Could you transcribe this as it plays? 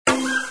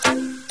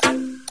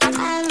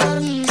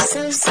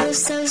so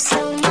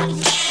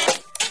much.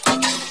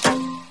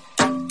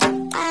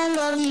 I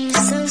love you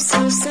so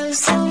much. I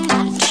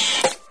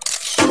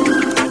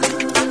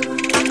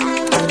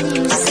love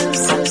you so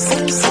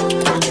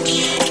much.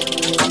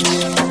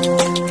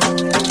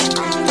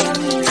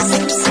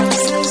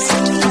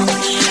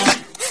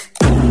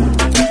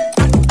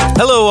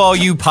 Hello, all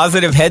you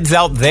positive heads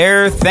out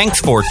there. Thanks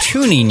for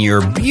tuning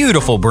your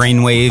beautiful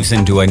brainwaves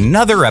into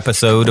another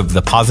episode of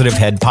the Positive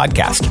Head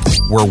Podcast,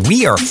 where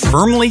we are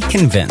firmly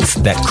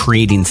convinced that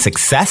creating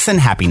success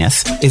and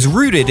happiness is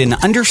rooted in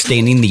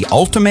understanding the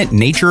ultimate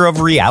nature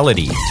of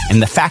reality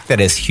and the fact that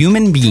as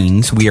human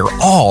beings, we are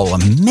all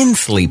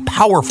immensely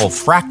powerful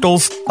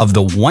fractals of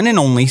the one and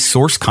only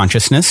source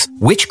consciousness,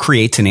 which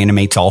creates and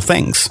animates all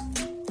things.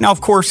 Now,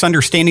 of course,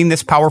 understanding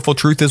this powerful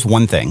truth is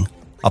one thing.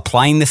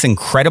 Applying this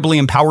incredibly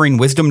empowering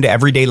wisdom to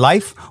everyday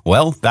life?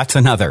 Well, that's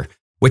another,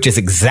 which is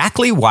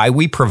exactly why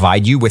we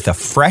provide you with a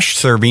fresh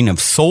serving of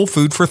soul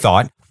food for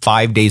thought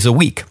 5 days a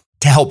week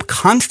to help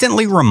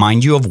constantly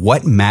remind you of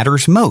what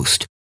matters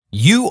most.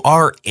 You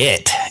are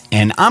it.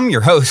 And I'm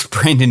your host,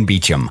 Brandon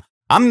Beecham.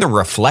 I'm the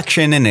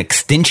reflection and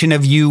extension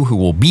of you who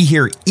will be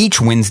here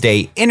each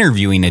Wednesday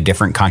interviewing a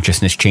different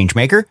consciousness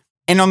changemaker.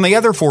 And on the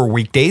other 4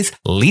 weekdays,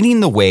 leading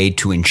the way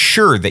to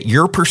ensure that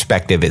your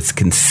perspective is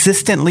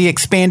consistently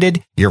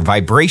expanded, your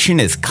vibration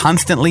is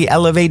constantly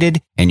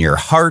elevated, and your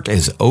heart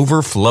is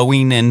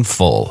overflowing and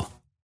full.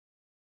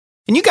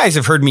 And you guys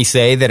have heard me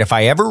say that if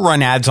I ever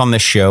run ads on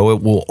this show,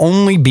 it will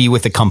only be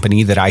with a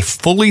company that I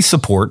fully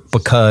support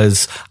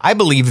because I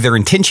believe their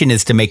intention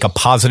is to make a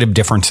positive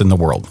difference in the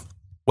world.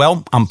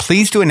 Well, I'm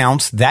pleased to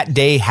announce that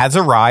day has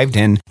arrived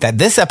and that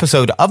this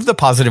episode of the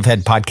Positive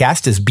Head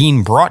Podcast is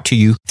being brought to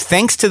you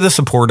thanks to the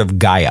support of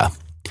Gaia.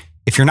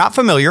 If you're not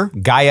familiar,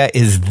 Gaia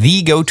is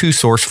the go-to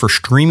source for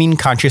streaming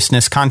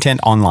consciousness content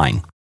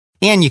online.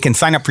 And you can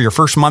sign up for your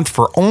first month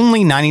for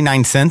only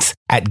 99 cents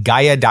at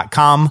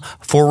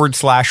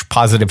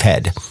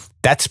gaia.com/positivehead.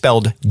 That's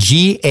spelled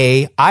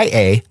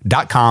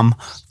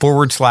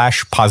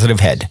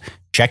GAIA.com/positivehead.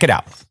 Check it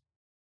out.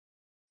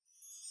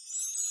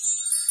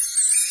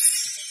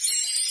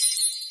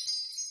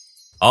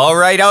 All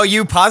right, all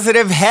you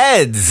positive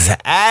heads.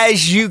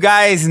 As you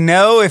guys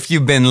know, if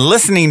you've been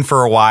listening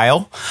for a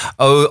while,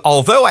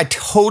 although I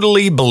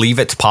totally believe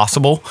it's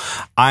possible,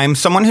 I'm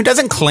someone who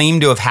doesn't claim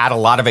to have had a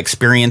lot of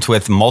experience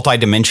with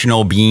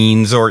multidimensional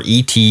beings or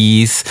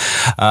ETs.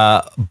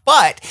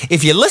 But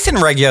if you listen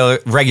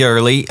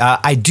regularly,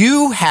 I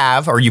do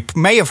have, or you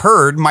may have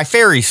heard, my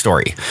fairy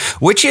story,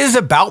 which is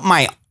about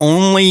my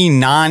only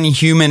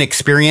non-human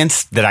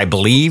experience that I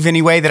believe,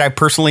 anyway, that I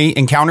personally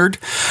encountered.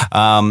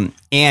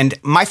 And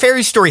my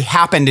fairy story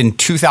happened in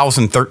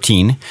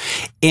 2013.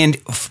 And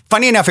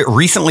funny enough, it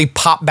recently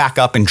popped back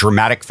up in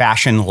dramatic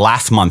fashion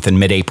last month in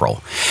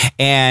mid-April.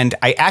 And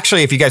I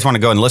actually, if you guys want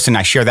to go and listen,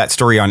 I share that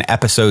story on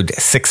episode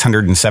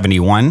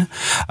 671.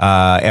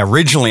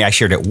 Originally, I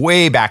shared it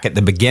way back at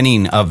the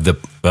beginning of the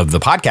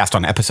podcast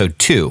on episode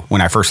 2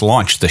 when I first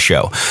launched the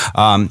show.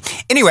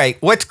 Anyway,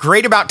 what's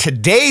great about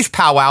today's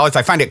powwow is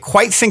I find it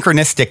quite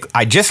synchronistic.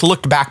 I just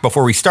looked back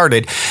before we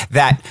started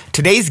that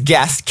today's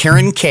guest,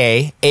 Karen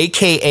Kay,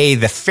 aka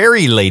the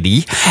Fairy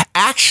Lady,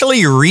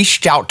 actually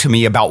reached out to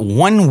me about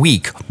 1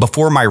 week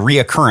before my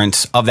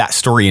reoccurrence of that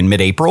story in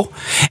mid-April.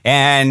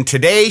 And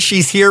today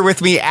she's here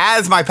with me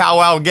as my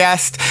powwow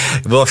guest.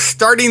 Well,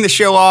 starting the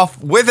show off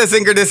with a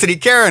synchronicity.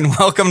 Karen,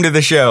 welcome to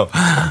the show.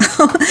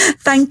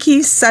 Thank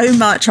you so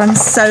much. I'm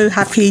so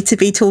happy to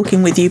be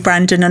talking with you,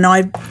 Brandon, and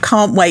I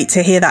can't wait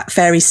to hear that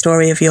fairy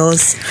story of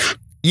yours.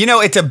 You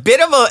know, it's a bit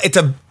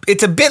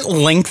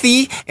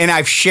lengthy, and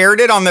I've shared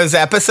it on those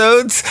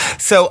episodes.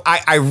 So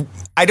I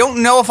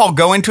don't know if I'll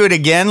go into it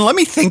again. Let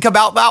me think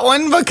about that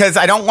one because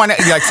I don't want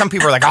to, like, some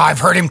people are like, oh, I've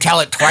heard him tell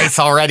it twice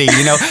already,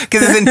 you know,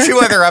 because it's in 2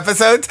 other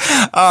episodes.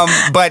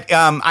 But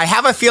I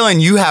have a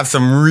feeling you have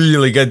some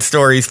really good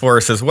stories for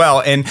us as well.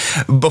 And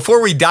before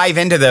we dive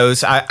into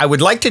those, I would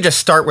like to just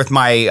start with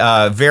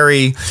my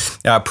very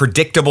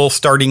predictable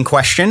starting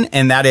question.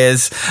 And that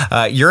is,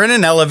 you're in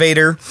an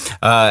elevator.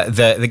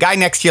 The guy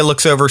next to you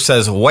looks over,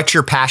 says, what's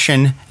your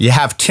passion? You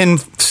have 10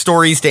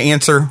 stories to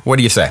answer. What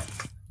do you say?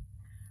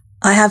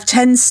 I have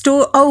 10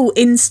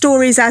 in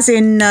stories as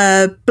in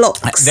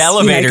blocks. The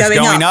elevator's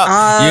going up.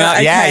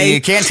 Okay. Yeah,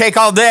 you can't take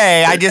all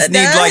day. I just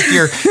need like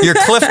your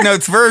Cliff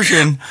Notes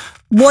version.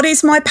 What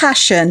is my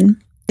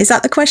passion? Is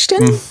that the question?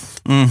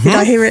 Mm-hmm. Did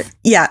I hear it?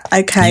 Yeah,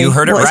 okay. You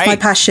heard it right. What is my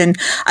passion?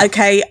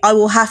 Okay, I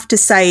will have to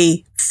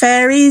say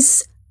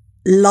fairies,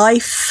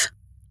 life,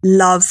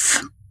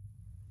 love,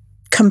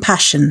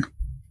 compassion.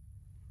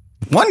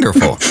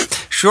 Wonderful.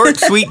 Short,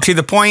 sweet, to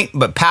the point,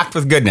 but packed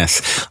with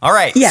goodness. All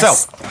right. Yes. So,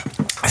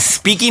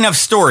 speaking of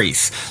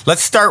stories,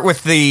 let's start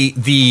with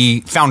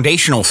the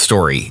foundational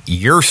story,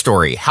 your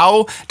story.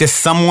 How does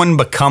someone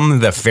become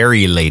the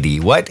Fairy Lady?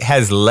 What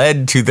has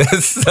led to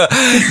this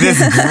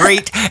this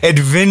great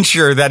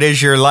adventure that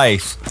is your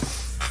life?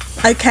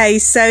 Okay,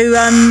 so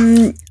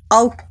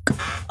I'll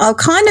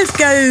kind of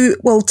go.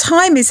 Well,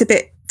 time is a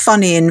bit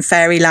funny in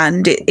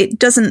fairyland. It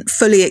doesn't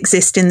fully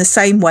exist in the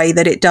same way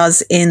that it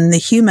does in the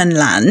human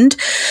land.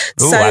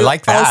 Ooh, I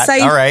like that. I'll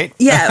say, all right.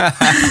 Yeah.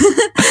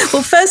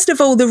 Well, first of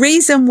all, the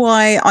reason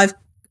why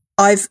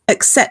I've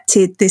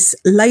accepted this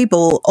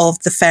label of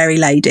the fairy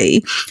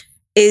lady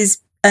is,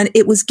 and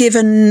it was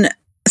given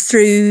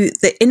through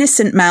the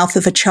innocent mouth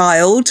of a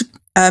child.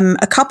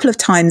 A couple of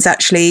times,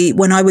 actually,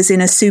 when I was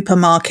in a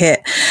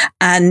supermarket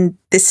and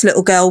this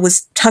little girl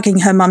was tugging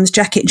her mum's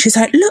jacket and she was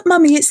like, "Look,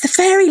 mummy, it's the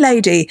fairy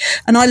lady."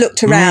 And I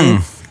looked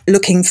around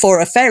looking for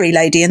a fairy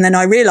lady. And then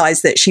I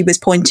realized that she was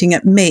pointing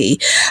at me.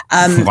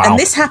 Wow. And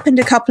this happened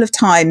a couple of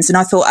times. And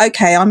I thought,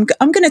 okay, I'm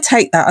going to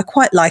take that. I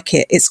quite like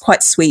it. It's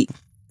quite sweet.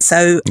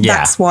 So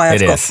that's why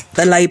I've got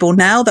the label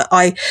now, that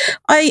I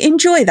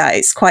enjoy that.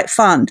 It's quite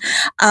fun.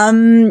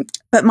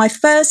 But my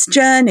first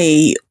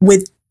journey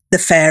with the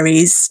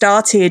fairies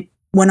started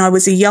when I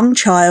was a young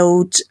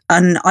child,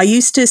 and I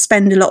used to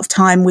spend a lot of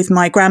time with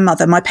my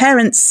grandmother. My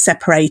parents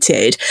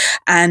separated,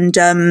 and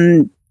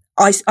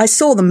I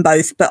saw them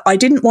both, but I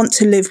didn't want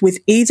to live with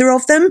either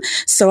of them.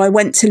 So I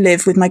went to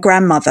live with my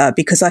grandmother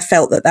because I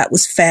felt that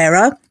was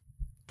fairer.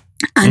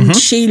 And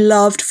she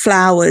loved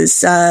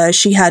flowers.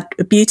 She had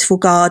a beautiful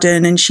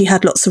garden and she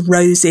had lots of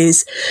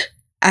roses.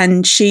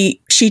 And she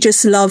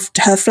just loved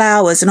her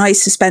flowers. And I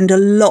used to spend a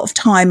lot of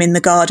time in the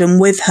garden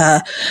with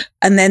her.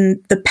 And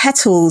then the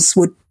petals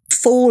would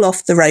fall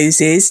off the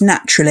roses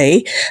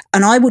naturally.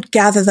 And I would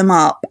gather them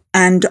up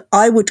and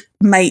I would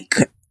make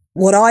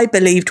what I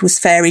believed was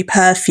fairy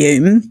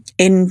perfume.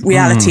 In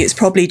reality, it's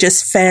probably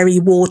just fairy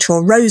water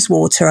or rose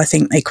water, I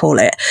think they call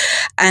it.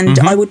 And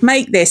I would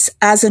make this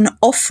as an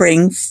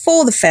offering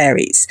for the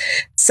fairies.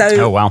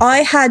 So I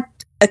had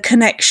a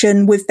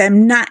connection with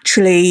them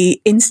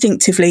naturally,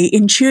 instinctively,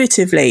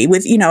 intuitively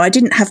with, I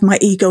didn't have my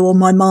ego or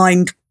my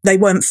mind. They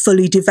weren't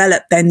fully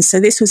developed then.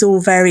 So this was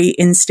all very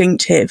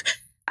instinctive.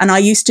 And I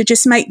used to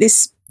just make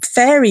this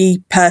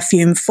fairy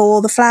perfume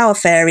for the flower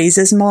fairies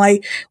as my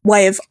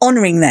way of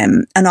honoring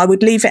them. And I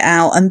would leave it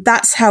out. And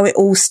that's how it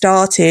all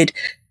started.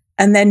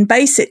 And then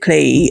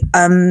basically,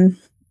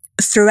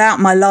 throughout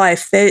my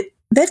life,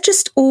 they've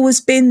just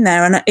always been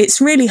there. And it's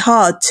really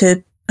hard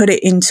to put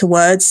it into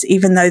words,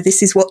 even though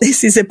this is what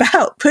this is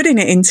about, putting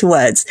it into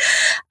words.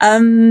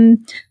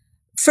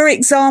 For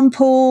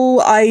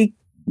example, I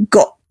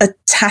got a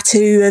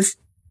tattoo of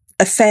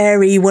a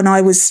fairy when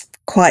I was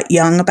quite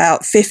young,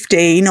 about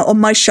 15, on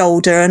my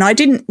shoulder. And I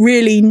didn't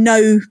really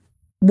know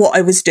what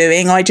I was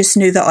doing. I just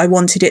knew that I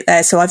wanted it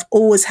there. So I've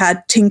always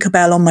had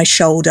Tinkerbell on my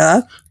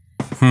shoulder.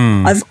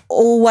 I've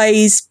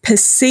always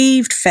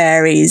perceived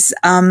fairies.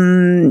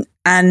 And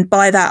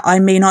by that, I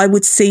mean, I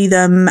would see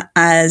them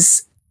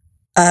as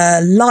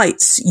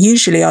lights.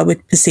 Usually I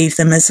would perceive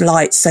them as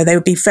lights. So they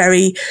would be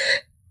very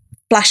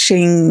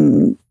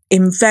flashing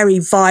in very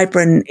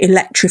vibrant,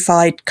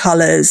 electrified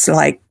colours,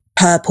 like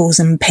purples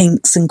and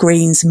pinks and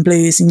greens and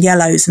blues and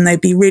yellows. And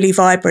they'd be really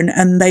vibrant.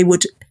 And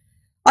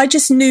I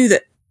just knew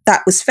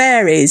that was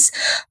fairies.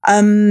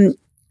 I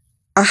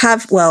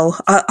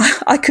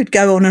could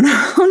go on and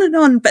on and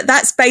on, but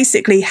that's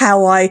basically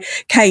how I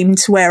came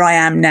to where I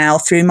am now,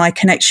 through my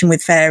connection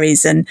with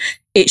fairies. And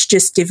it's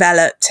just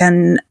developed,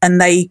 and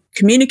they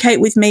communicate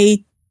with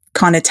me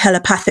kind of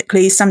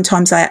telepathically.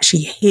 Sometimes I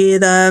actually hear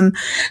them,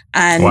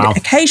 and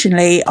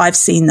occasionally I've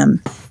seen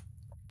them.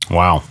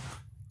 Wow.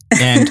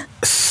 And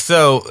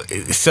so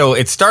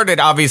it started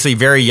obviously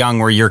very young,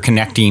 where you're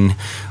connecting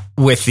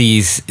with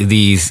these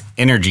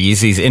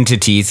energies, these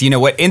entities.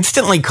 What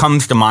instantly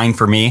comes to mind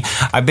for me,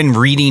 I've been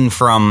reading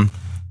from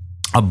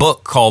a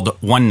book called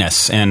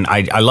Oneness, and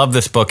I love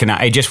this book, and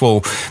I just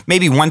will,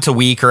 maybe once a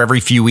week or every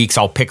few weeks,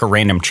 I'll pick a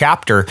random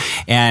chapter,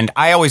 and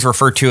I always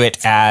refer to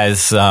it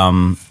as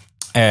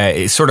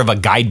sort of a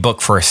guidebook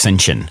for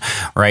ascension,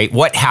 right?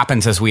 What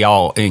happens as we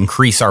all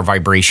increase our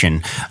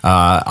vibration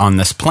on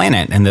this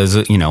planet? And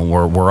those,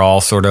 we're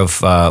all sort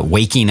of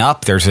waking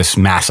up. There's this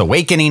mass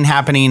awakening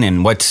happening,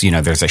 and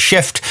there's a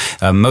shift.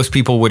 Most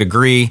people would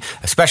agree,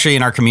 especially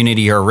in our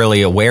community, are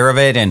really aware of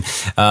it,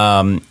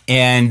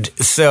 and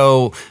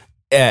so.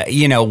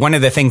 One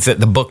of the things that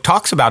the book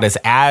talks about is,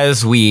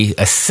 as we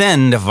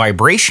ascend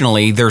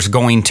vibrationally, there's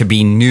going to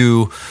be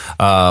new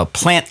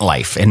plant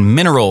life and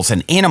minerals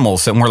and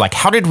animals. And we're like,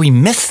 how did we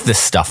miss this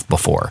stuff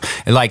before?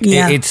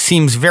 It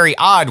seems very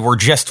odd. We're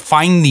just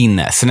finding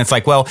this. And it's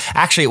like, well,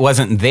 actually, it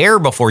wasn't there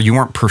before. You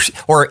weren't,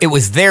 or it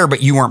was there,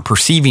 but you weren't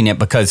perceiving it,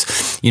 because,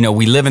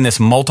 we live in this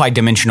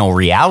multidimensional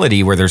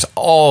reality where there's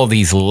all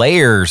these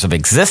layers of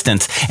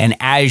existence. And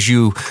as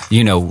you,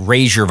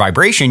 raise your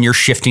vibration, you're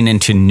shifting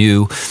into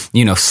new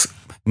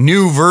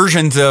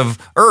versions of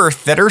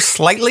Earth that are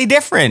slightly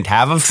different,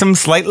 have some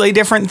slightly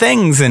different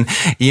things. And,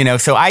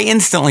 so I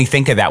instantly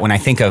think of that when I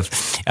think of,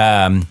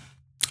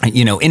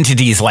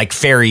 entities like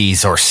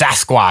fairies or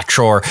Sasquatch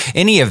or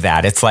any of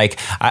that. It's like,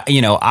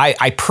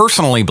 I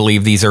personally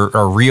believe these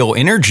are real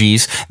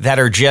energies that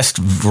are just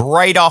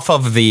right off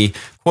of the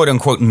quote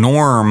unquote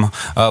norm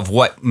of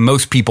what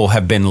most people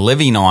have been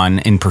living on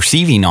and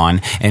perceiving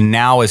on. And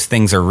now as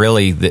things are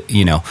really,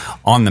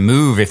 on the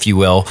move, if you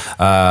will,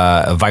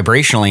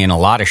 vibrationally, and a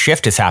lot of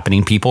shift is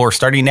happening, people are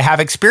starting to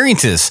have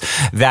experiences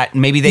that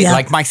maybe they,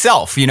 like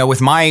myself, with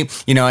my,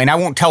 and I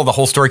won't tell the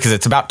whole story because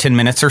it's about 10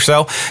 minutes or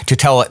so to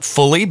tell it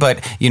fully.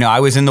 But, I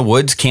was in the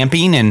woods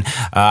camping, and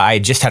I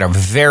just had a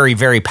very,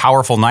 very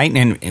powerful night.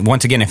 And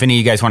once again, if any of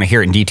you guys want to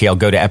hear it in detail,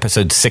 go to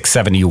episode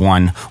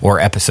 671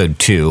 or episode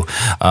 2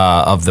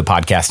 of the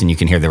podcast, and you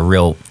can hear the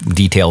real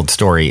detailed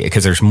story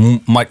because there's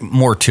much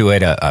more to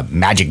it, a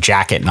magic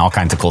jacket and all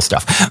kinds of cool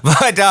stuff.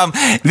 But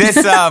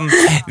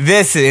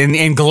this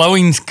in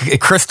glowing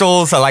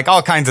crystals, like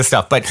all kinds of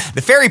stuff. But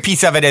the fairy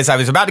piece of it is I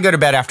was about to go to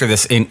bed after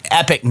this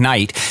epic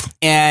night,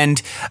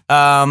 and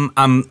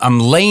I'm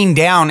laying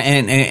down,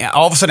 and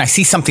all of a sudden I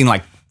see something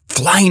like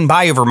flying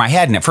by over my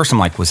head. And at first I'm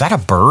like, was that a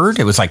bird?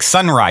 It was like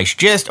sunrise,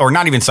 or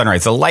not even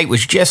sunrise. The light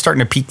was just starting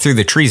to peek through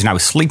the trees, and I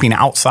was sleeping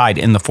outside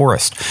in the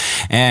forest.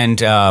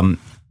 And after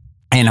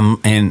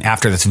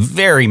this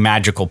very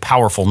magical,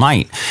 powerful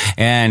night,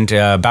 and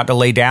about to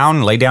lay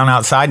down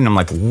outside, and I'm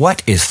like,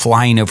 what is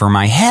flying over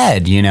my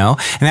head? And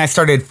I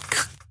started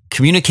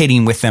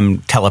communicating with them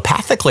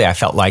telepathically, I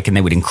felt like, and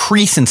they would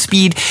increase in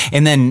speed.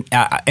 And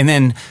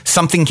then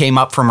something came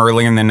up from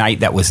earlier in the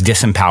night that was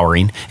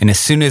disempowering. And as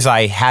soon as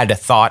I had a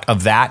thought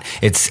of that,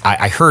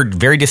 I heard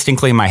very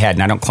distinctly in my head,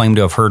 and I don't claim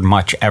to have heard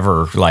much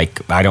ever.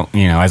 Like, I don't,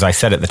 as I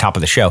said at the top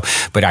of the show,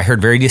 but I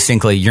heard very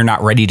distinctly, you're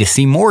not ready to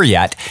see more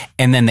yet.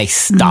 And then they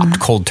stopped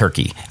cold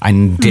turkey. I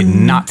did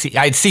not see,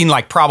 I'd seen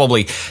like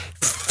probably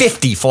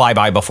 50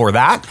 flyby before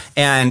that,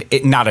 and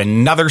not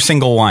another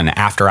single one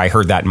after I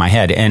heard that in my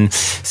head. And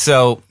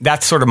so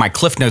that's sort of my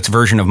Cliff Notes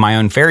version of my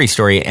own fairy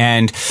story.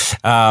 And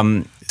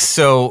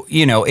so,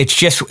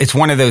 it's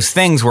one of those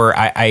things where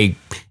I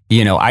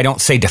don't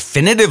say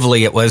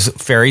definitively it was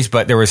fairies,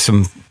 but there's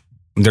some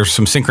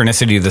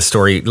synchronicity to the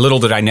story. Little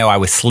did I know I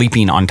was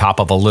sleeping on top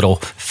of a little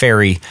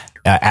fairy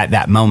at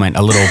that moment,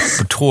 a little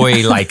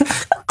toy like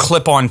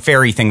clip-on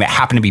fairy thing that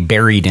happened to be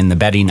buried in the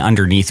bedding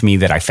underneath me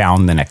that I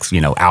found the next,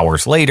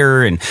 hours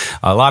later, and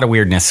a lot of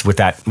weirdness with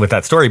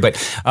that story. But,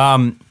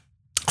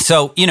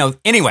 so,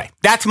 anyway,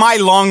 that's my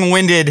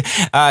long-winded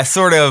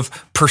sort of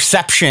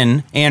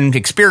perception and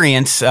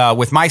experience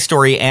with my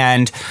story,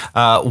 and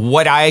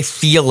what I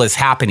feel is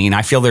happening.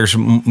 I feel there's,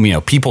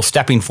 people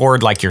stepping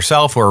forward like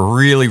yourself who are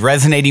really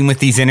resonating with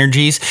these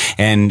energies,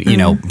 and,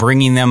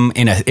 bringing them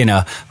in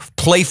a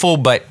playful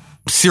but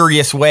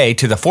serious way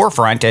to the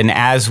forefront. And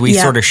as we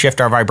sort of shift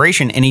our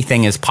vibration,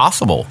 anything is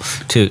possible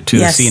to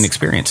see and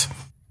experience.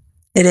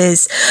 It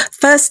is.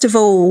 First of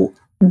all,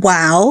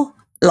 wow.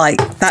 Like,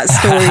 that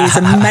story is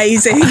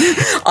amazing.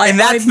 And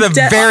that's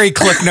the very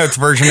Cliff Notes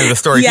version of the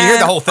story. If you hear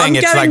the whole thing,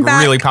 it's like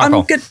really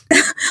powerful.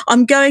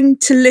 I'm going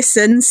to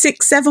listen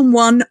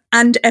 671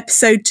 and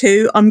episode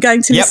 2. I'm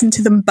going to listen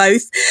to them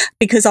both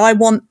because I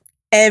want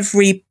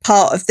every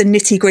part of the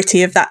nitty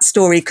gritty of that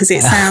story, because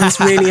it sounds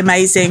really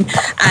amazing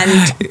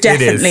and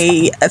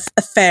definitely a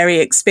fairy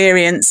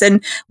experience.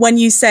 And when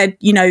you said,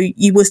 you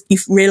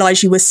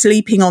realized you were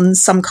sleeping on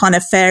some kind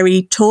of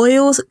fairy toy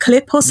or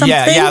clip or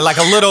something. Yeah. Like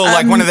a little,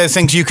 like one of those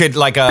things you could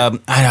like,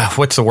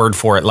 what's the word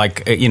for it?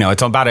 Like,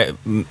 it's about a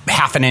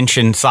half an inch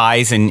in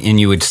size, and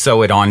you would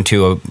sew it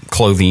onto a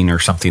clothing or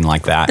something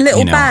like that. A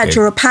little badge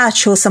or a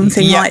patch or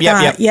something like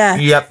that.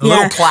 Yep.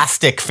 Little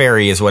plastic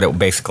fairy is what it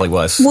basically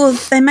was. Well,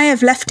 they may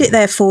have left it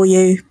there for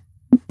you.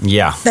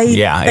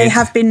 They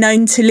have been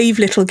known to leave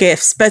little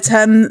gifts, but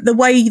the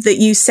way that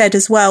you said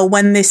as well,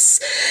 when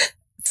this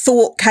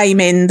thought came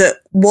in that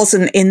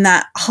wasn't in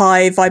that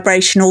high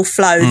vibrational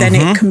flow, then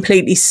it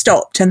completely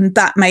stopped. And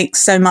that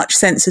makes so much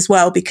sense as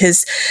well,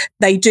 because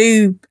they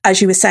do,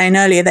 as you were saying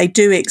earlier, they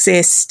do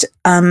exist,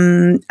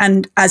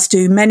 and as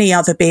do many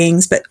other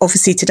beings, but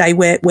obviously today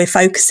we're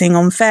focusing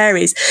on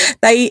fairies.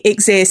 They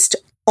exist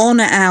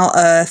on our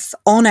Earth,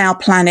 on our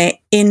planet,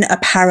 in a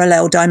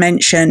parallel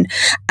dimension.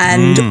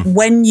 And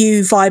when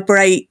you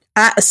vibrate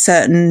at a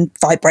certain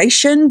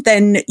vibration,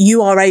 then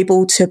you are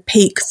able to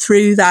peek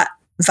through that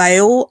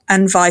veil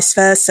and vice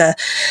versa.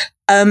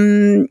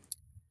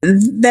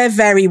 They're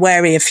very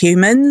wary of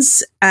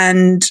humans.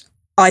 And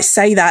I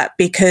say that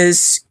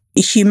because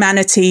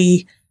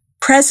humanity,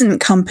 present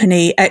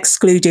company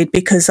excluded,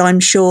 because I'm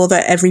sure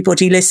that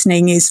everybody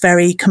listening is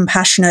very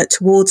compassionate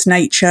towards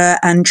nature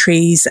and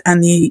trees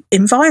and the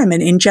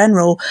environment in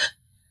general.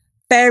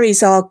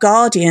 Fairies are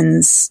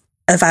guardians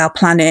of our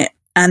planet.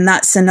 And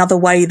that's another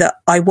way that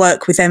I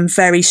work with them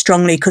very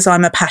strongly, because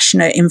I'm a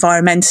passionate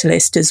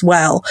environmentalist as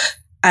well.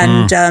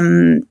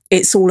 And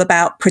it's all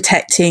about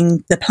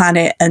protecting the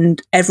planet and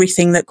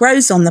everything that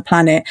grows on the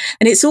planet.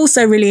 And it's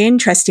also really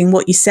interesting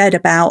what you said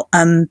about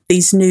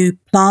these new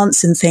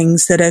plants and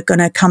things that are going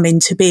to come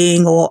into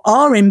being or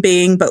are in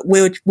being, but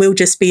we'll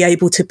just be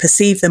able to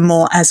perceive them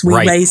more as we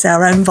raise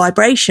our own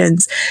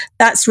vibrations.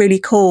 That's really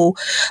cool.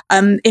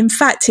 In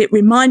fact, it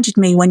reminded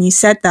me when you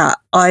said that,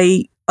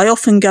 I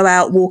often go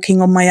out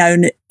walking on my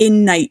own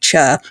in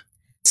nature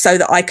so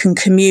that I can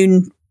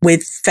commune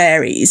with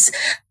fairies.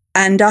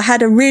 And I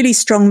had a really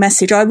strong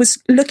message. I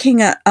was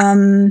looking at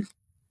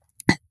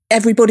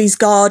everybody's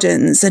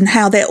gardens and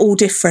how they're all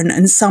different,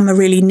 and some are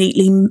really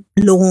neat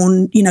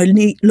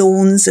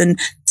lawns, and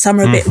some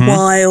are a bit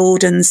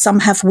wild, and some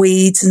have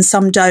weeds and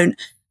some don't.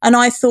 And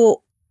I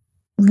thought,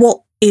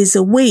 what is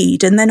a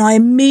weed? And then I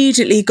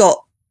immediately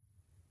got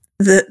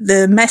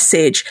the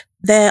message,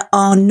 there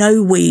are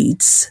no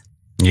weeds.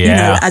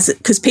 Yeah.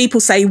 Because people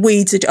say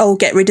weeds,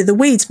 get rid of the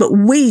weeds, but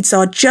weeds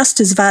are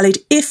just as valid,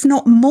 if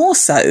not more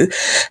so,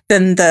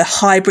 than the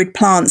hybrid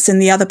plants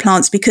and the other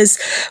plants, because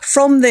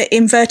from the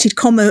inverted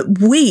comma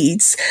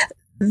weeds,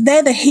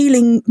 they're the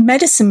healing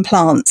medicine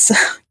plants,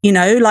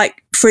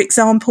 like, for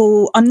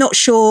example, I'm not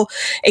sure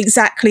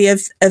exactly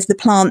of the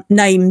plant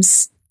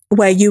names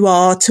where you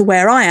are to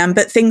where I am,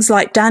 but things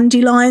like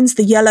dandelions,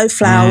 the yellow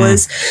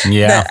flowers,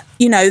 that,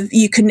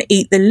 you can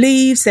eat the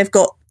leaves. They've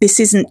got, this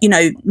isn't,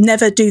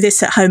 never do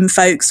this at home,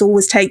 folks,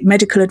 always take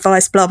medical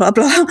advice, blah, blah,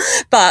 blah.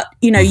 But,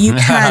 you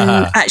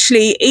can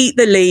actually eat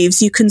the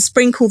leaves. You can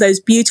sprinkle those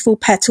beautiful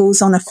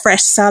petals on a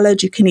fresh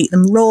salad. You can eat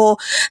them raw.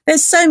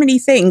 There's so many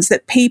things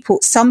that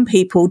some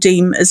people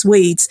deem as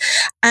weeds.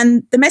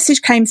 And the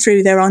message came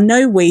through, there are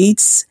no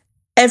weeds.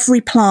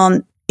 Every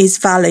plant is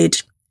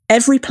valid.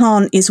 Every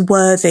plant is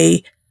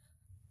worthy.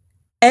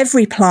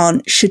 Every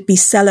plant should be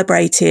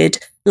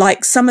celebrated.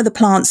 Like, some of the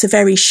plants are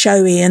very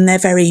showy and they're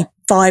very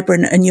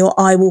vibrant, and your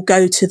eye will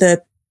go to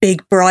the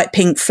big bright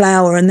pink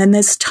flower, and then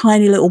there's a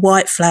tiny little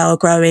white flower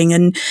growing,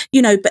 and,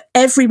 but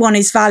everyone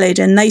is valid.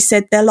 And they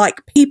said they're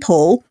like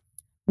people.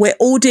 We're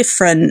all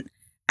different,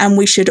 and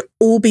we should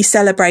all be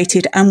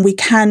celebrated, and we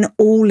can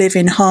all live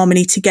in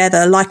harmony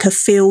together like a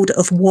field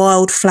of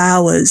wild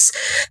flowers.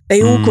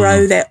 They all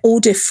grow. They're all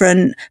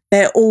different.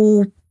 They're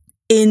all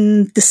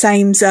in the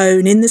same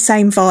zone, in the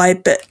same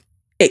vibe, but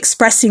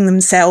expressing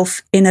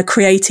themselves in a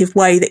creative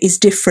way that is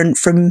different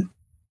from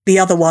the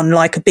other one,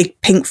 like a big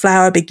pink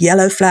flower, a big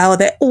yellow flower.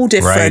 They're all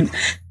different,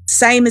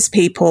 same as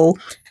people.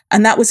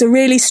 And that was a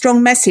really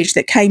strong message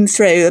that came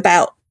through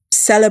about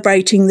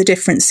celebrating the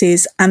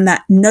differences, and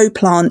that no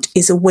plant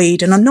is a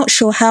weed. And I'm not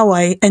sure how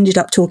I ended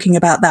up talking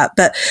about that,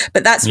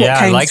 but that's what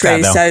came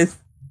through. So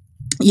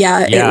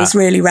it was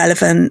really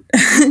relevant.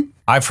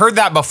 I've heard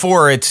that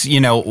before. It's,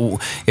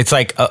 it's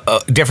like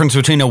a difference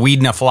between a weed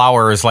and a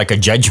flower is like a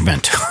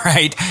judgment,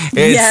 right?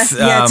 It's,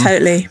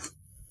 totally.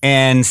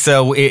 And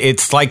so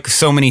it's like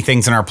so many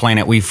things in our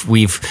planet.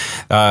 We've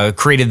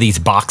created these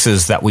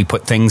boxes that we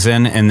put things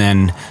in, and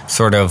then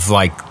sort of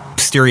like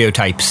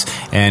stereotypes,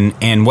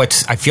 and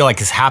what's I feel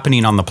like is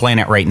happening on the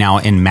planet right now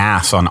in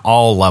mass on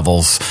all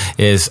levels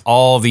is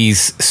all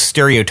these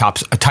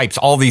stereotypes,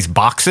 all these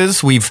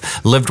boxes we've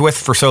lived with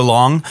for so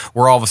long.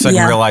 We're all of a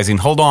sudden realizing,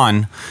 hold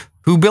on,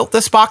 who built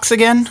this box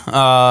again?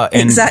 And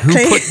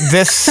exactly. Who put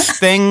this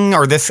thing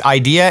or this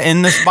idea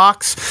in this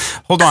box?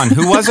 Hold on,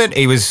 who was it?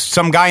 It was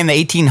some guy in the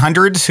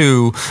 1800s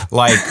who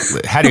like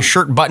had his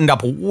shirt buttoned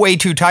up way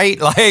too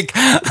tight. Like,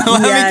 let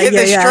me get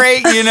this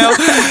straight.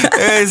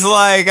 It's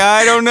like,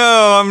 I don't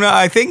know.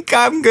 I think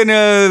I'm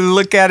gonna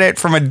look at it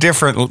from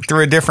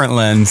through a different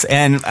lens.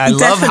 And I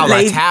love how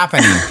that's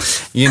happening.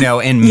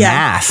 In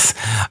mass.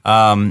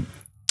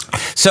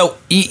 So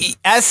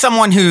as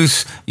someone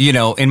who's,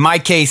 in my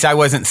case, I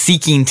wasn't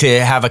seeking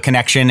to have a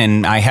connection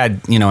and I had,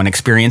 an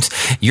experience.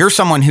 You're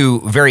someone who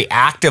very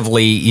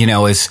actively,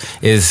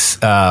 is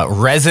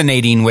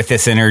resonating with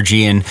this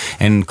energy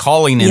and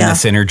calling in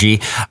this energy.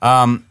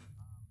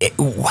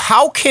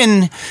 How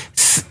can,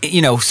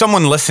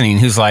 someone listening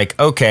who's like,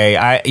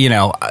 okay,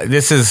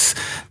 this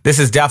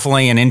is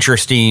definitely an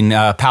interesting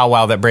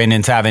powwow that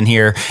Brandon's having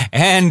here.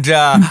 And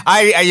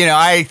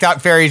I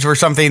thought fairies were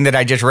something that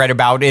I just read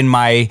about in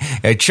my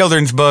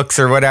children's books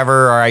or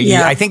whatever. Or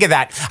I think of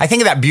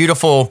that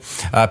beautiful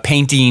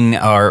painting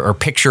or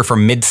picture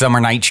from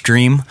Midsummer Night's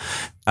Dream.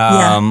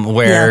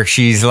 Where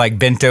she's like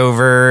bent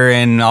over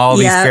and all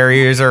these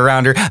fairies are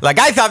around her. Like,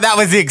 I thought that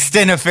was the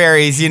extent of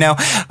fairies,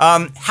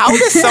 How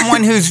does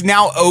someone who's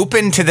now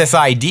open to this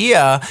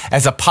idea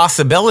as a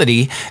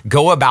possibility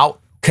go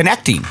about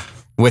connecting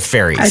with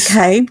fairies?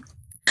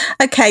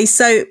 Okay,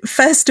 so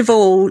first of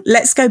all,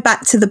 let's go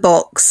back to the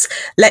box.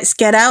 Let's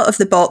get out of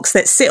the box.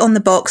 Let's sit on the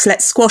box.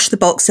 Let's squash the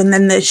box, and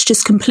then let's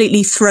just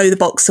completely throw the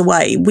box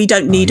away. We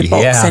don't need a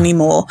box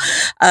anymore.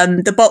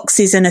 The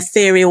box is an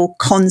ethereal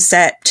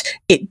concept.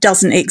 It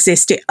doesn't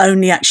exist. It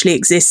only actually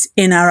exists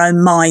in our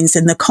own minds,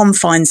 in the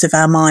confines of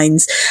our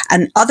minds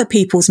and other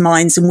people's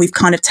minds. And we've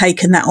kind of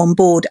taken that on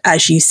board,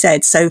 as you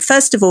said. So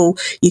first of all,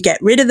 you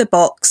get rid of the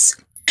box.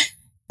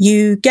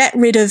 You get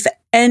rid of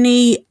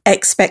any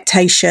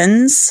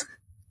expectations,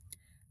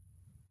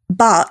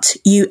 but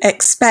you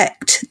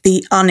expect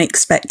the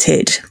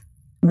unexpected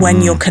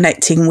when you're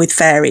connecting with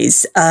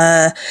fairies.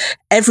 There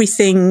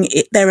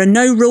are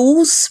no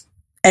rules.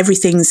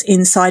 everything's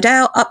inside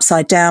out,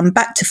 upside down,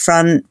 back to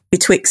front,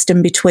 betwixt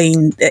and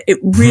between. It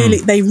really,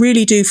 they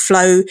really do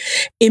flow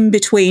in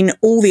between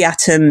all the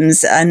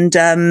atoms. And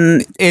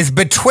is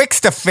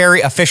betwixt a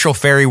official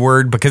fairy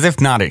word? Because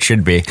if not, it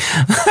should be.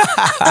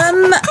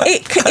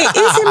 It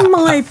is in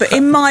my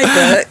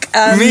book.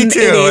 Me too.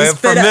 It is,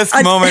 from this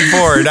moment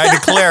forward, I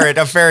declare it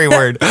a fairy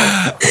word.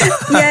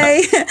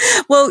 Yay!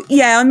 Well,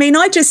 yeah. I mean,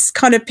 I just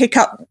kind of pick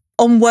up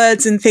on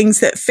words and things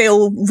that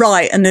feel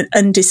right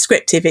and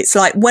descriptive. It's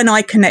like when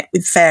I connect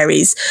with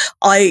fairies,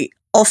 I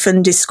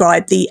often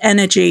describe the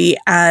energy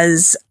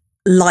as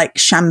like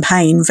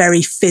champagne,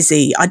 very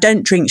fizzy. I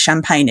don't drink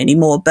champagne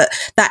anymore, but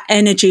that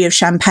energy of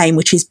champagne,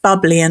 which is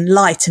bubbly and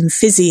light and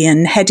fizzy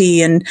and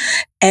heady and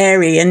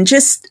airy and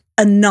just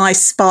a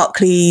nice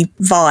sparkly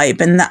vibe.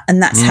 And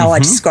that's how I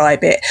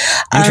describe it.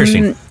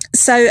 Interesting.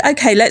 So,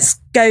 okay, let's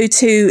go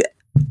to,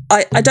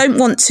 I don't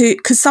want to,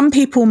 because some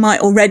people might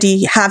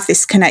already have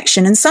this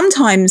connection. And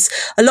sometimes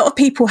a lot of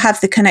people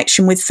have the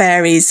connection with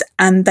fairies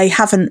and they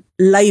haven't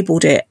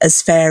labeled it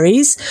as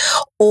fairies,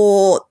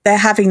 or they're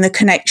having the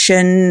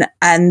connection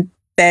and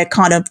they're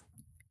kind of,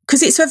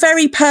 because it's a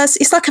very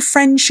it's like a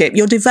friendship.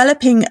 You're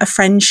developing a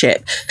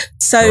friendship.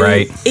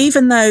 So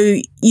even though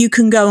you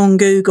can go on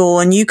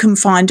Google and you can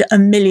find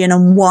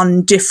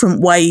 1,000,001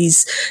 different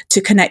ways to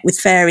connect with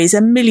fairies,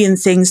 1,000,000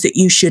 things that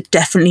you should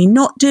definitely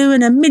not do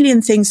and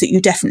 1,000,000 things that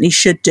you definitely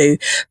should do.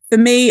 For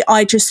me,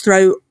 I just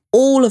throw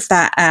all of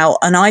that out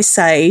and I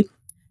say,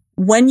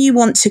 when you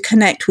want to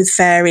connect with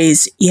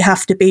fairies, you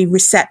have to be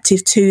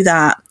receptive to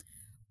that.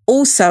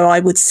 Also, I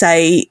would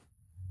say,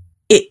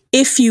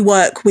 if you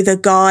work with a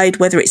guide,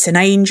 whether it's an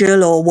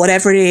angel or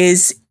whatever it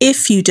is,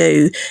 if you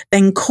do,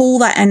 then call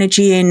that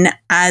energy in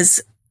as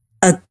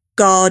a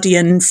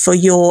guardian for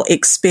your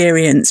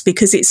experience,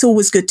 because it's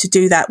always good to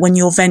do that when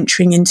you're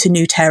venturing into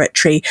new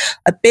territory.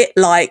 A bit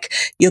like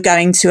you're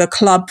going to a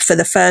club for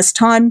the first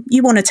time.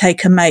 You want to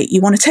take a mate, you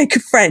want to take a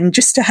friend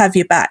just to have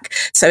your back.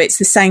 So it's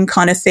the same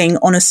kind of thing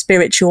on a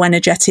spiritual,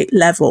 energetic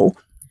level.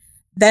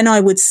 Then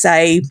I would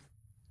say,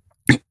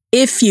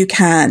 if you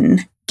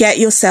can, get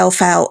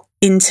yourself out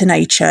into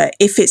nature,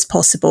 if it's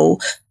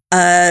possible.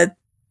 The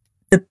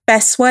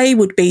best way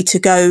would be to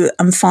go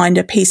and find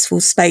a peaceful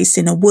space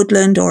in a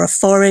woodland or a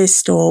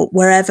forest or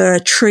wherever,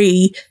 a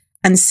tree,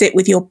 and sit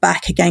with your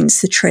back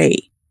against the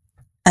tree.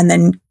 And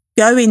then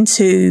go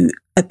into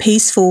a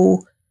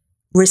peaceful,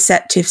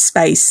 receptive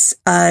space.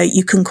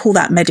 You can call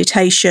that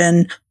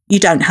meditation. You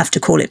don't have to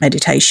call it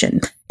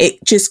meditation.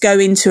 Just go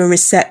into a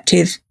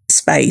receptive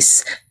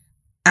space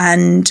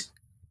and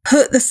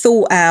put the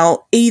thought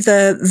out,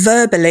 either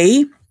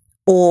verbally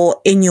or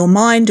in your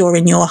mind or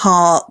in your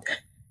heart.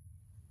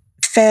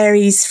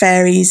 Fairies,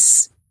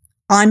 fairies,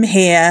 I'm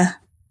here.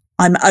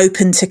 I'm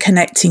open to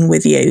connecting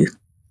with you.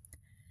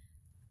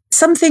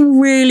 Something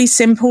really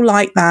simple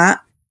like that.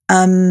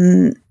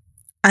 And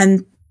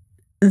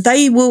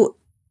they will,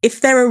 if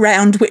they're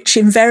around, which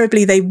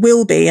invariably they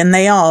will be, and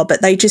they are,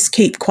 but they just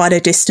keep quite a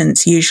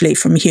distance usually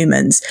from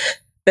humans.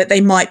 But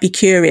they might be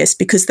curious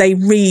because they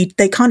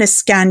kind of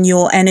scan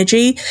your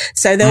energy.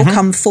 So they'll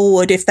come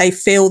forward if they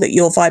feel that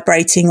you're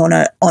vibrating on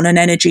an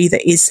energy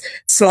that is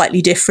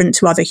slightly different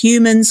to other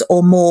humans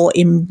or more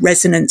in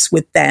resonance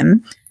with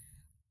them.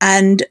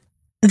 And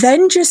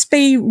then just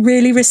be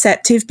really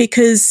receptive,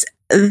 because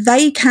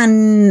they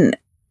can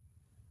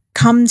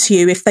come to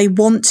you if they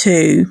want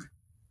to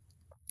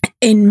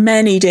in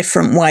many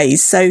different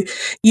ways. So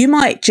you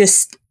might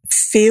just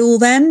feel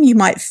them. You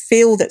might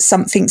feel that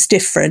something's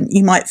different.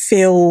 You might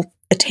feel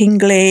a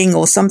tingling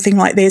or something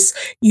like this.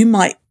 You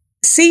might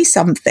see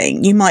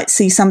something. You might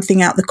see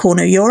something out the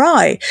corner of your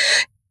eye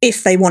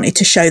if they wanted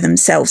to show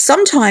themselves.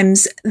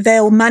 Sometimes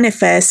they'll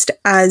manifest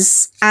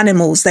as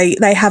animals.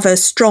 They have a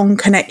strong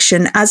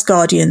connection as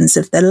guardians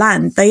of the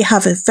land. They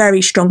have a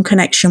very strong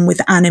connection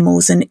with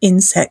animals and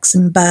insects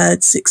and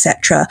birds,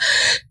 etc.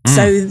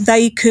 So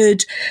they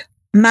could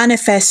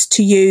manifest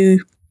to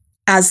you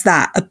as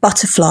that, a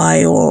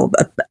butterfly or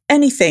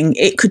anything.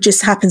 It could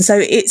just happen. So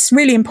it's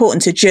really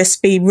important to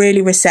just be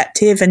really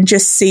receptive and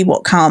just see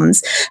what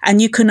comes.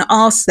 And you can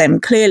ask them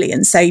clearly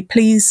and say,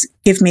 please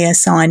give me a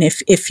sign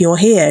if you're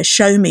here.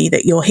 Show me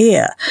that you're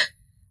here.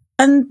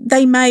 And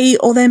they may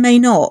or they may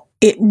not.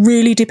 It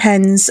really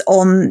depends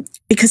on,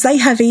 because they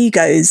have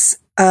egos.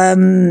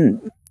 They're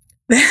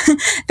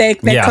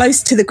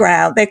close to the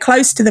ground. They're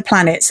close to the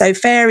planet. So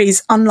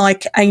fairies,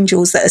 unlike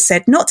angels that are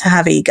said not to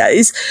have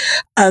egos,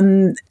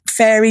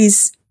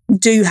 fairies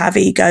do have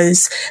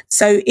egos.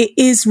 So it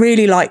is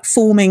really like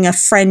forming a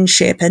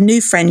friendship, a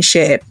new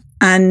friendship.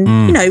 And,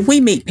 you know,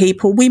 we meet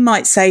people, we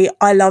might say,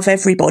 I love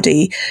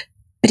everybody,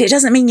 but it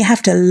doesn't mean you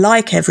have to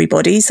like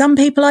everybody. Some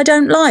people I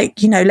don't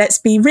like, you know, let's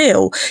be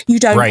real. You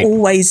don't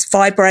always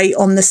vibrate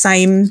on the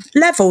same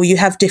level. You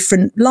have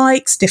different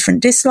likes,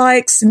 different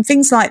dislikes and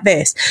things like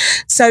this.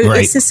 So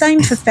it's the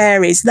same for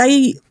fairies.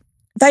 They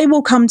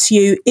will come to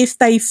you if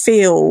they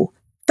feel,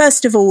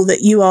 first of all,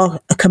 that you are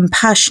a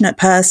compassionate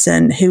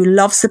person who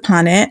loves the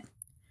planet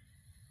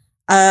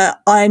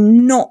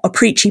I'm not a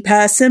preachy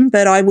person,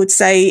 but I would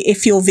say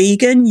if you're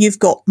vegan, you've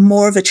got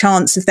more of a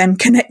chance of them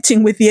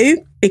connecting with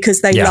you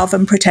because they love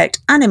and protect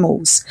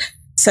animals.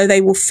 So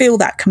they will feel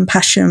that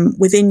compassion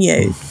within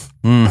you.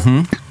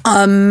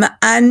 Mm-hmm.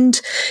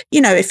 And, you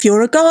know, if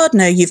you're a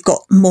gardener, you've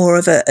got more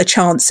of a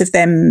chance of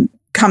them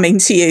coming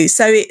to you.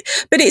 So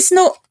but it's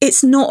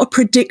not a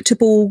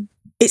predictable,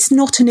 it's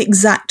not an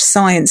exact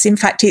science. In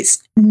fact,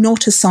 it's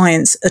not a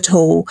science at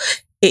all.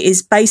 It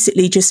is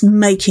basically just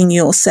making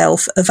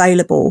yourself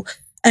available.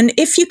 And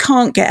if you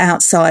can't get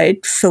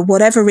outside for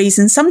whatever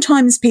reason,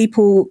 sometimes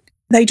people,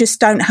 they just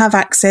don't have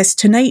access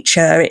to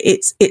nature.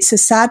 It's a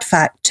sad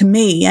fact to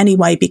me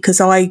anyway,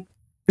 because I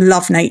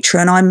love nature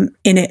and I'm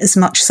in it as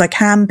much as I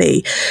can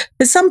be.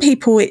 But some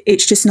people,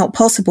 it's just not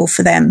possible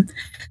for them.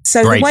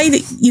 So the way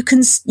that you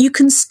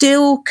can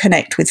still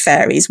connect with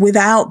fairies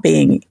without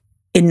being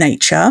in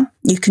nature.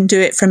 You can do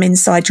it from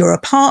inside your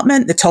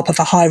apartment, the top of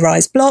a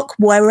high-rise block,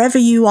 wherever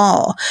you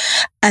are.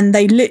 And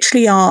they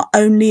literally are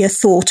only a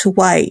thought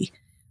away.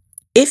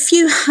 If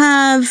you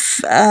have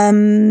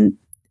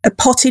a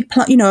potted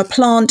plant, you know, a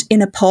plant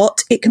in a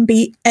pot, it can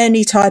be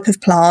any type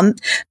of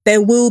plant.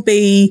 There will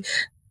be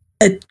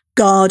a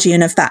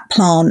guardian of that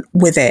plant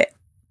with it.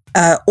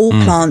 All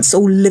plants,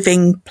 all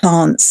living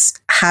plants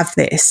have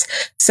this.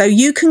 So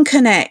you can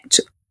connect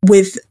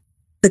with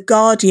the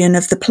guardian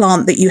of the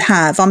plant that you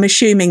have. I'm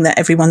assuming that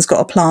everyone's got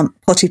a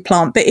potted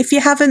plant, but if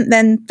you haven't,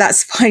 then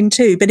that's fine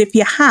too. But if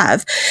you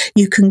have,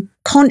 you can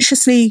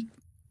consciously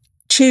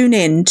tune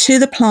in to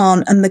the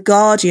plant and the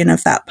guardian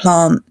of that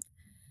plant.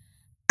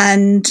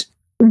 And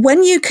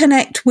when you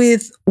connect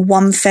with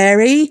one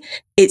fairy,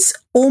 it's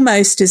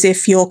almost as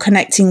if you're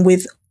connecting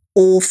with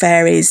all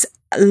fairies,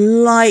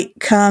 like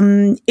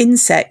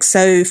insects.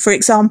 So, for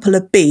example,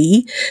 a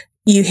bee,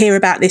 you hear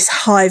about this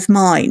hive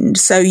mind.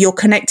 So you're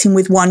connecting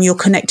with one, you're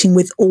connecting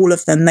with all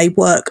of them. They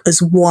work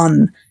as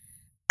one.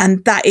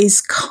 And that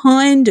is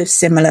kind of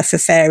similar for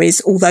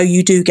fairies, although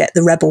you do get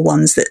the rebel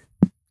ones that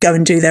go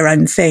and do their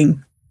own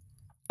thing.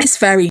 It's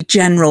very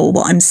general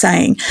what I'm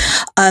saying.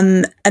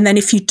 And then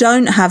if you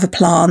don't have a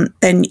plant,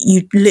 then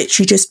you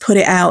literally just put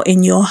it out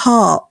in your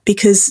heart,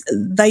 because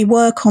they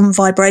work on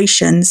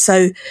vibration.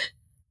 So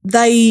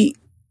they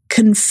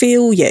can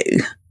feel you.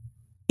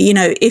 You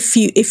know, if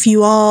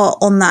you are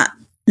on that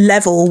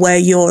level where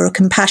you're a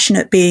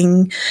compassionate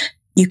being,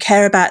 you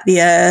care about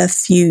the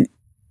earth, you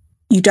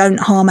don't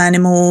harm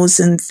animals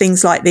and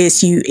things like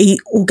this, you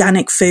eat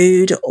organic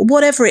food,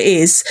 whatever it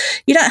is,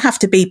 you don't have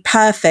to be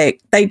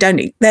perfect.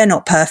 They're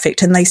not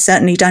perfect, and they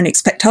certainly don't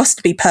expect us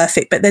to be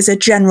perfect, but there's a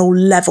general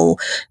level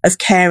of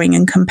caring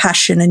and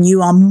compassion, and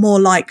you are more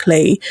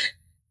likely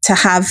to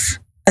have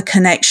a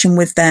connection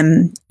with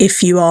them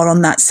if you are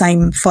on that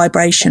same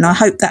vibration. I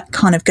hope that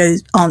kind of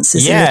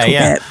answers a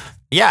little bit.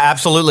 Yeah,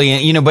 absolutely.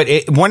 You know, but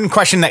one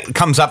question that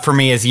comes up for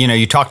me is, you know,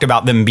 you talked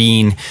about them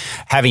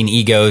having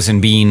egos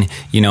and being,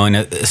 you know, in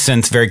a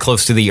sense, very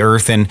close to the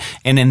earth. And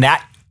in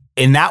that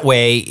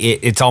way,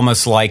 it's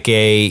almost like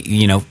a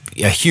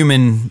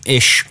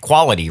human-ish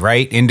quality,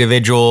 right?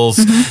 Individuals,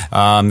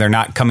 they're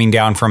not coming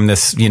down from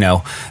this, you know,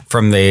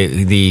 from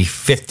the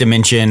fifth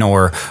dimension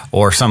or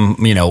some,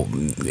 you know,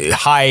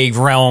 high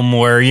realm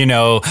where, you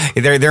know,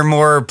 they're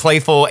more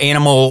playful,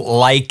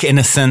 animal-like in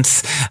a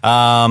sense,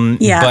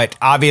 but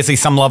obviously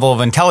some level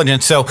of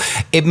intelligence. So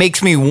it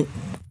makes me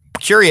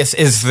curious,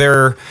 is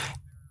there...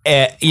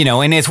 you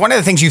know, and it's one of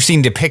the things you've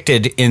seen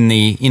depicted in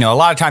the, you know, a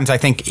lot of times I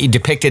think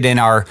depicted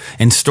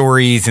in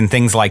stories and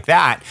things like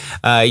that.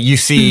 You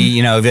see,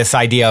 you know, this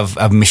idea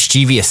of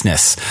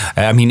mischievousness.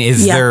 I mean,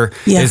 is there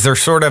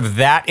sort of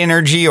that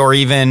energy, or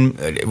even,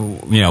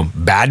 you know,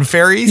 bad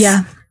fairies?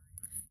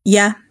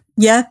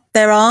 Yeah,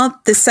 there are,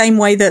 the same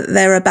way that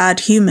there are bad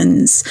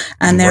humans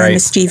and there are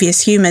mischievous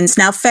humans.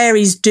 Now,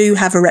 fairies do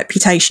have a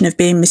reputation of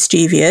being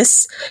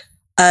mischievous.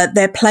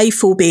 They're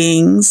playful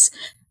beings,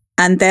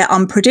 and they're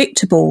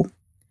unpredictable.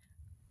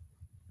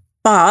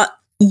 But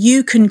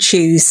you can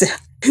choose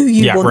who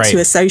you want to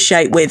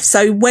associate with.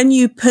 So when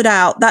you put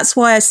out, that's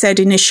why I said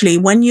initially,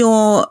 when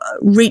you're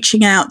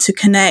reaching out to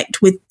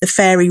connect with the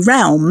fairy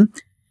realm,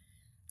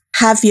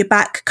 have your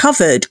back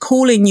covered,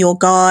 call in your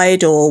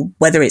guide, or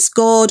whether it's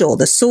God or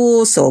the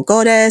source or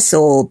goddess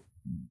or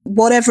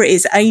whatever it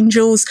is,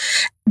 angels,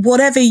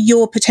 whatever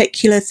your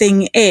particular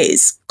thing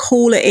is,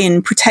 call it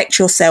in, protect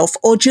yourself,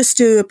 or just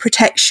do a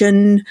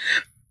protection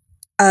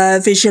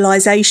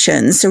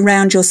visualization,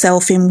 surround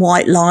yourself in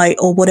white light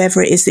or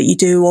whatever it is that you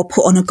do, or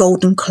put on a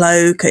golden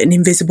cloak, an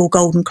invisible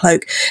golden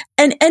cloak,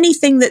 and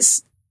anything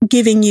that's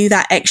giving you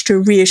that extra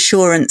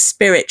reassurance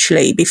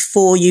spiritually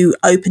before you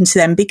open to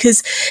them,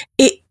 because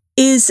it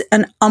is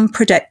an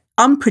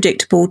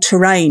unpredictable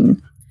terrain.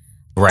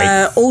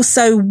 Right.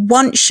 Also,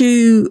 once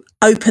you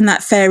open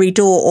that fairy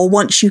door, or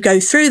once you go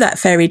through that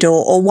fairy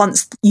door, or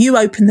once you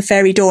open the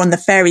fairy door and the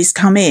fairies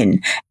come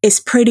in, it's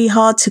pretty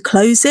hard to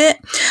close it.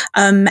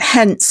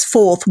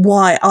 Henceforth,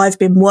 why I've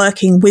been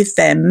working with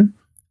them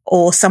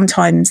or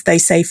sometimes they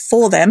say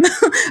for them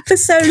for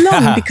so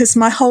long because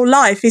my whole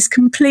life is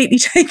completely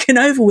taken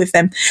over with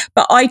them.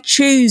 But I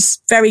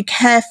choose very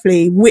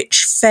carefully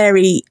which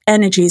fairy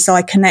energies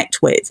I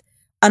connect with.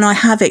 And I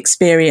have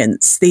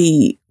experienced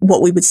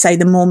what we would say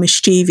the more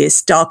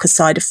mischievous, darker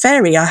side of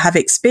fairy. I have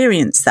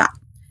experienced that.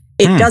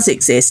 It does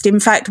exist. In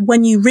fact,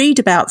 when you read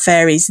about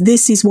fairies,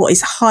 this is what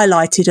is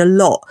highlighted a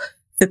lot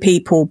for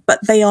people, but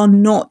they are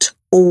not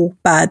all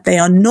bad. They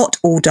are not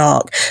all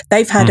dark.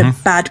 They've had a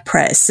bad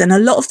press, and a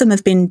lot of them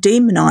have been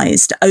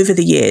demonized over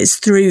the years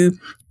through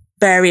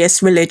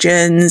various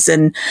religions,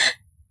 and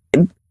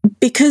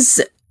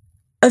because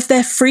of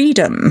their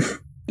freedom.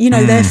 You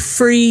know, they're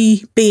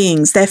free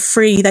beings. They're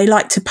free. They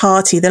like to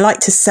party. They like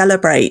to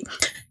celebrate.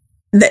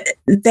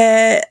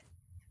 They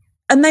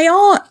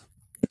are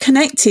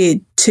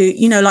connected to,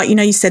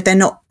 you said they're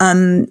not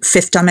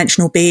fifth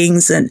dimensional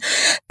beings, and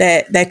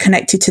they're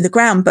connected to the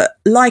ground. But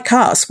like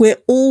us, we're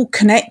all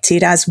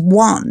connected as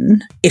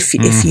one. If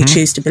you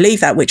choose to believe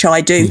that, which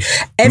I do,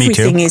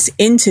 everything is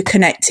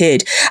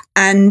interconnected,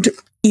 and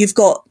you've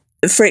got,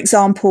 for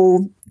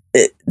example,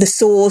 the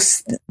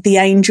source, the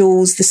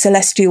angels, the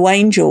celestial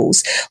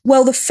angels.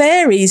 Well, the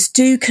fairies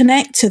do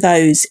connect to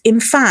those. In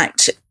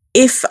fact,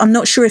 I'm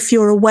not sure if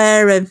you're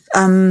aware of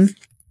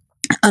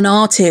an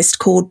artist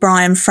called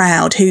Brian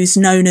Froud, who's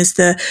known as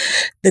the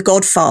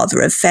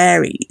godfather of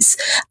fairies.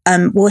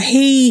 Well,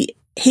 he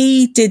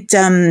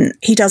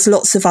does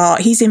lots of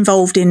art. He's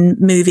involved in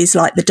movies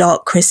like The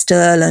Dark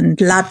Crystal and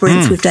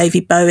Labyrinth with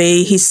David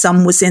Bowie. His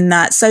son was in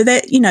that. So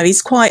that,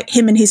 he's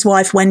him and his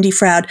wife, Wendy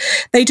Froud,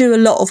 they do a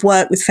lot of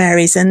work with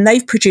fairies, and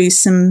they've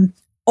produced some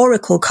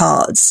oracle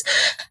cards.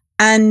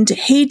 And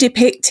he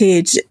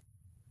depicted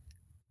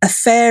a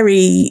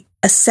fairy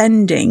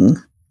ascending,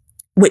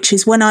 which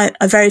is when I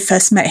very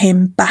first met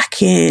him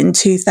back in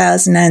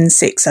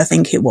 2006, I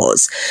think it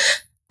was.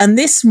 And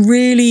this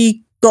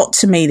really got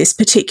to me, this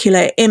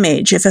particular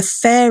image of a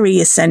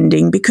fairy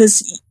ascending,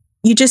 because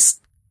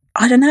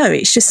I don't know,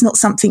 it's just not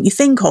something you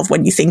think of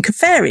when you think of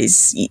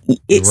fairies.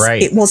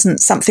 It wasn't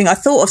something I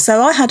thought of.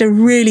 So I had a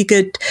really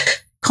good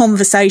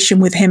conversation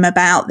with him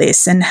about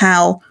this, and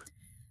how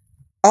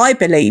I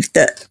believed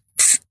that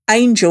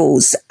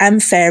angels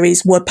and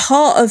fairies were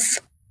part of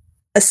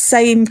a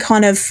same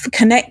kind of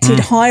connected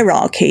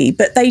hierarchy,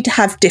 but they'd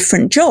have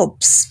different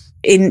jobs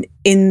in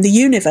the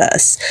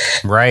universe.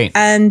 Right.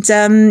 And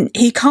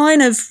he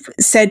kind of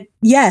said,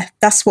 yeah,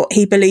 that's what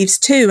he believes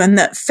too, and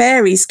that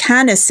fairies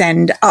can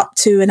ascend up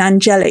to an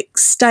angelic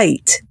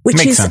state, which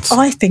Makes sense.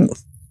 I think,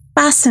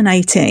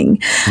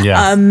 fascinating.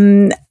 Yeah.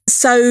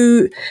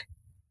 So,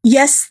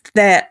 yes,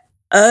 they're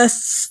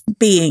earth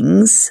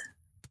beings,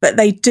 but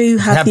they do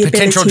have the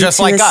potential ability just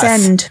to like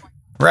ascend. Us.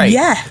 Right.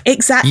 Yeah,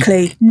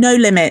 exactly. No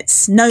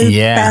limits, no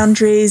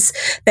boundaries.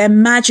 They're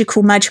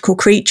magical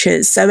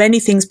creatures. So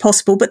anything's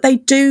possible, but they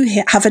do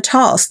have a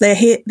task. They're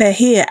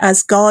here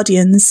as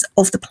guardians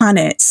of the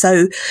planet.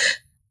 So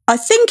I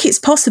think it's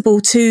possible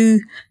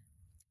to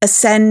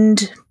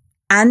ascend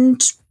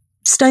and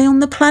stay on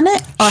the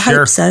planet. I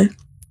hope so.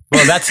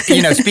 Well, that's,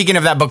 speaking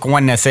of that book,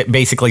 Oneness, it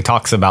basically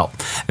talks about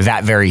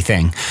that very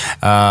thing,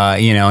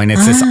 and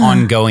it's this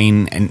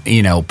ongoing,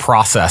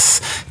 process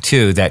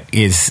too, that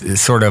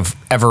is sort of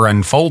ever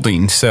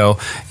unfolding. So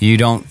you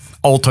don't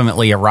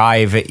ultimately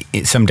arrive at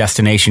some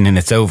destination and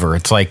it's over.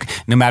 It's like,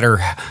 no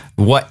matter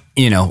what,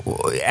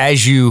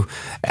 as you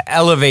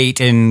elevate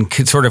and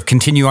sort of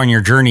continue on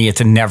your journey, it's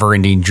a never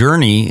ending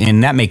journey.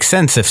 And that makes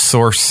sense if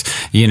source,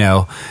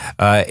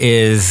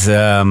 is,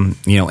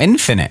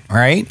 infinite,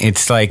 right?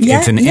 It's like,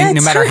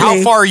 no matter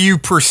how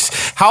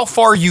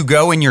far you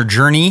go in your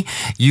journey,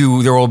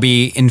 there will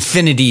be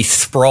infinity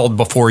sprawled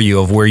before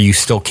you of where you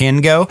still can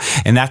go.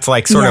 And that's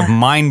like sort of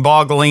mind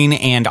boggling,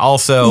 and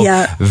also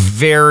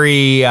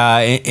very,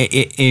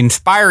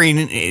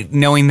 inspiring,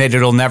 knowing that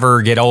it'll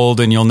never get old,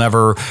 and you'll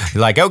never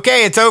like,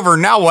 okay, it's over.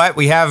 Now what?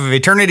 We have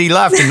eternity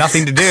left and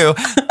nothing to do.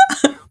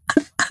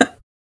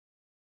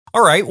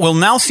 All right. Well,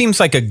 now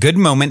seems like a good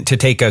moment to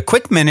take a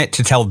quick minute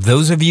to tell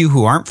those of you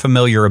who aren't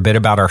familiar a bit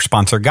about our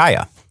sponsor,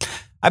 Gaia.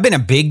 I've been a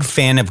big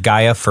fan of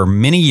Gaia for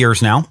many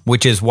years now,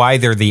 which is why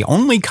they're the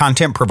only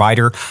content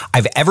provider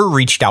I've ever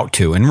reached out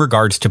to in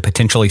regards to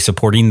potentially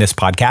supporting this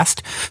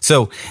podcast.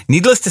 So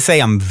needless to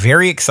say, I'm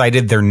very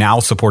excited they're now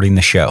supporting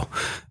the show.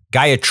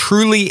 Gaia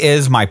truly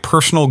is my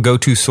personal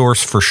go-to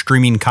source for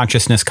streaming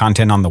consciousness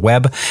content on the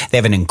web. They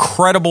have an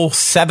incredible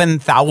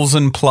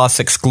 7,000 plus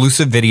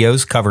exclusive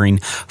videos covering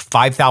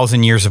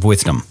 5,000 years of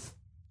wisdom.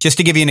 Just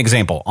to give you an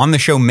example, on the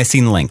show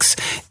Missing Links,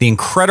 the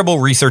incredible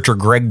researcher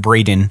Greg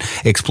Braden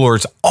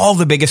explores all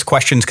the biggest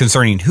questions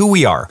concerning who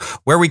we are,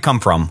 where we come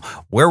from,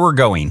 where we're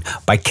going,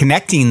 by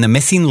connecting the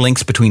missing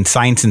links between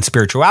science and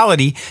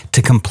spirituality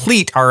to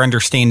complete our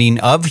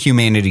understanding of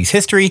humanity's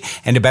history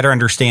and to better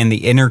understand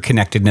the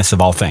interconnectedness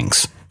of all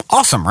things.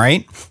 Awesome,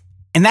 right?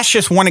 And that's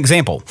just one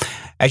example.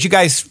 As you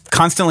guys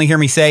constantly hear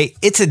me say,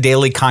 it's a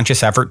daily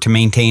conscious effort to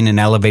maintain an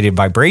elevated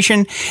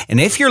vibration. And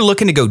if you're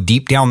looking to go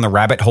deep down the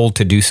rabbit hole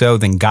to do so,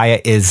 then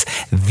Gaia is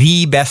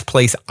the best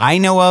place I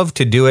know of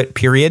to do it,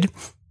 period.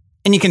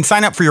 And you can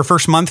sign up for your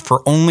first month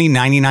for only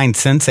 99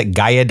 cents at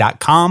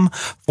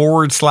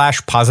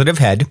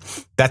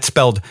Gaia.com/positivehead. That's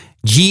spelled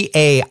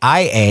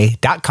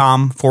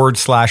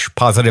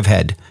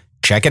GAIA.com/positivehead.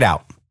 Check it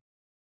out.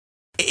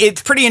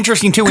 It's pretty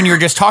interesting too when you're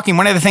just talking.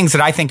 One of the things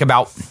that I think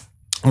about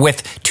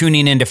with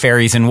tuning into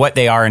fairies and what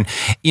they are, and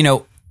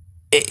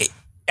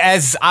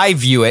as I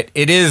view it,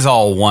 it is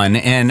all one.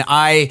 And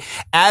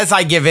as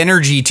I give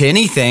energy to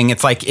anything,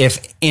 it's like if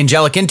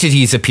angelic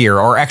entities appear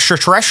or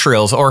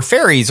extraterrestrials or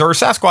fairies or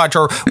Sasquatch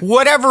or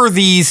whatever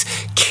these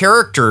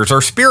characters or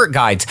spirit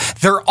guides,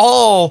 they're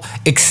all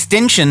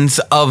extensions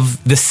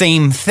of the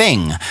same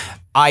thing.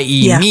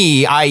 i.e.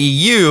 me, i.e.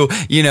 you,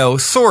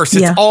 source.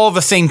 It's all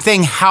the same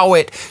thing, how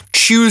it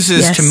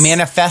chooses to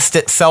manifest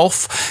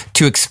itself,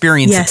 to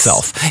experience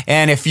itself.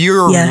 And if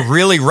you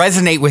really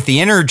resonate with the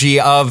energy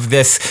of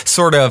this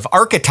sort of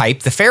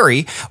archetype, the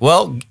fairy,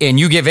 well, and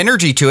you give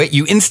energy to it,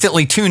 you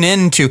instantly tune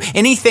into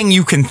anything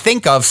you can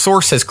think of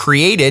source has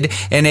created,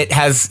 and it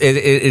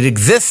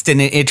exists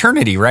in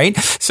eternity, right?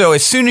 So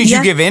as soon as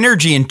you give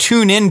energy and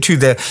tune into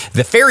the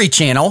fairy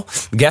channel,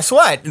 guess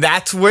what?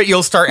 That's what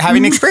you'll start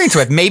having experience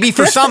with. Maybe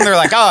for some, they're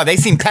like, oh, they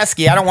seem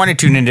pesky. I don't want to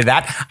tune into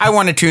that. I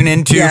want to tune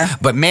into,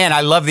 but man,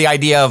 I love the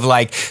idea of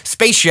like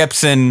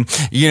spaceships and,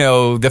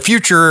 the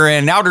future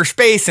and outer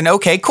space. And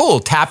okay, cool.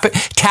 Tap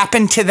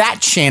into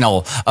that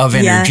channel of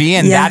energy.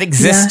 And that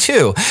exists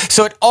too.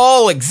 So it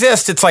all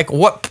exists. It's like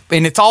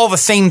and it's all the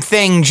same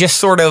thing, just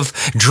sort of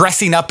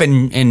dressing up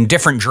in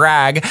different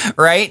drag,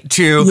 right?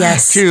 To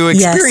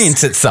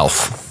experience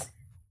itself.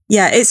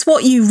 Yeah, it's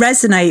what you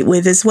resonate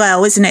with as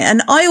well, isn't it?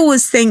 And I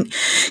always think,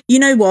 you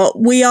know what,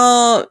 we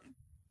are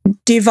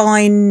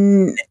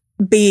divine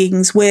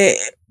beings.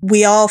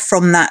 We are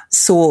from that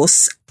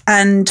source.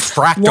 And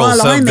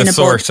fractals of the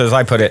source, as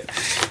I put it,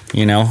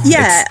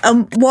 Yeah,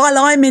 while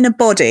I'm in a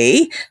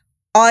body,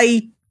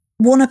 I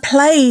want to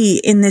play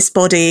in this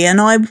body,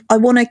 and I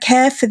want to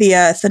care for the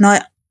earth. And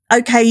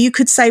you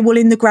could say, well,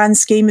 in the grand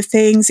scheme of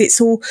things, it's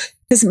all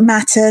doesn't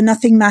matter,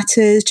 nothing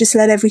matters, just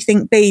let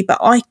everything be. But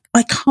I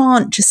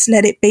can't just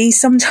let it be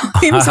sometimes,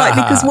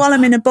 because while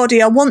I'm in a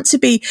body, I want to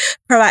be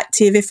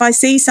proactive. If I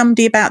see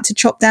somebody about to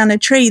chop down a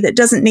tree that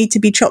doesn't need to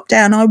be chopped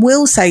down, I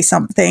will say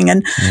something.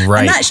 And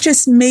that's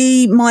just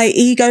me, my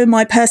ego,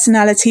 my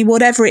personality,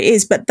 whatever it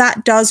is. But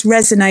that does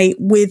resonate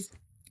with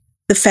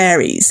the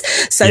fairies.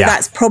 So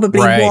that's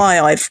probably why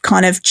I've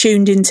kind of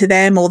tuned into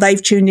them, or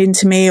they've tuned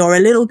into me, or a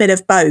little bit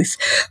of both.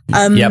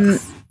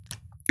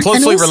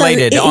 Closely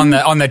related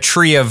on the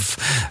tree of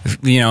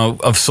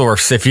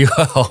source, if you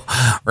will,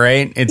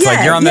 right? It's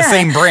like you're on the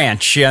same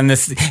branch. On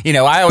this,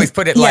 I always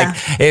put it like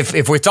if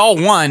it's all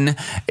one,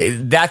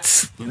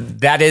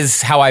 that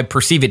is how I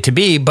perceive it to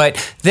be. But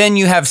then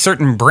you have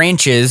certain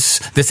branches,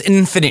 this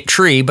infinite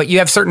tree, but you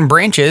have certain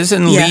branches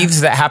and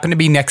leaves that happen to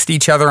be next to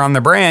each other on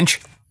the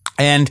branch.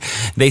 And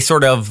they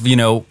sort of,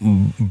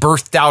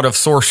 birthed out of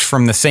source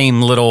from the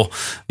same little,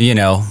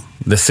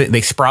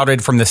 they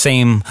sprouted from the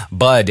same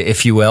bud,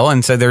 if you will.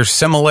 And so there's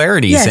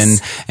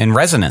similarities and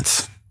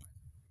resonance.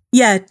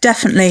 Yeah,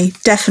 definitely.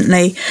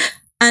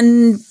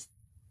 And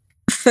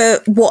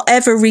for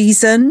whatever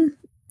reason,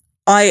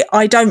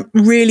 I don't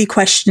really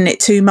question it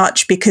too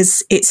much,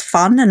 because it's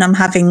fun and I'm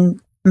having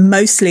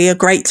mostly a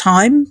great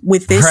time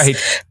with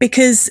this,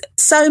 because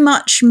so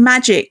much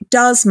magic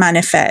does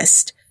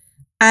manifest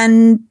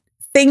and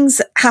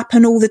things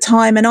happen all the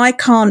time, and I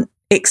can't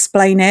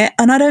explain it,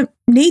 and I don't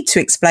need to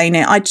explain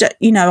it. I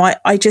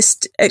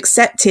just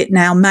accept it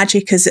now,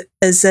 magic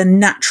as a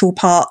natural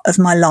part of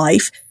my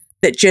life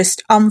that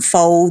just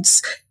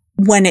unfolds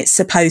when it's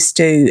supposed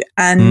to,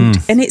 and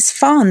it's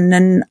fun,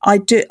 and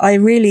I'm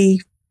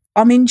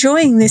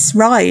enjoying this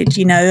ride,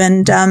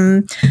 and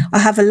I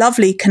have a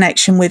lovely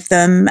connection with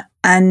them,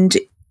 and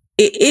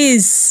it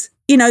is.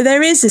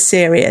 There is a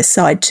serious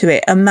side to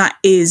it, and that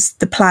is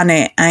the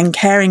planet and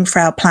caring for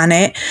our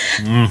planet.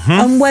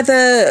 And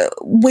whether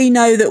we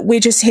know that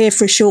we're just here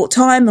for a short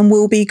time and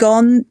we'll be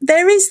gone,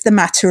 there is the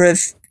matter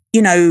of,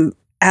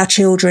 our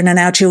children and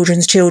our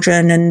children's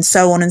children and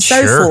so on and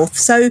so forth.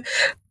 So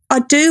I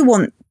do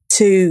want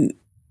to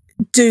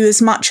do as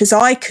much as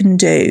I can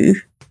do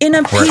in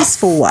a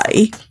peaceful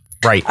way,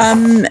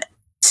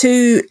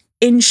 to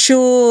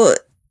ensure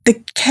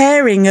the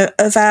caring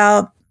of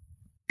our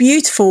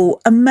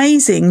beautiful,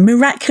 amazing,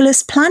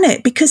 miraculous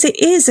planet, because it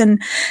is.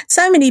 And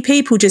so many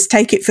people just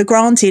take it for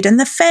granted, and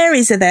the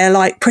fairies are there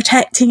like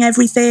protecting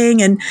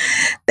everything and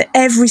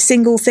every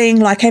single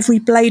thing, like every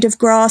blade of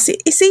grass.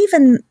 It's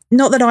even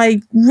not that I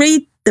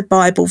read the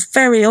Bible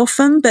very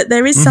often, but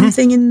there is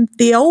something in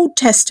the Old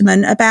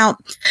Testament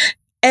about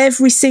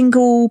every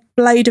single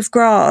blade of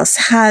grass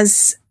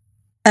has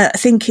I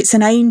think it's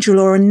an angel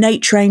or a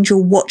nature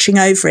angel watching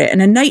over it.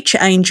 And a nature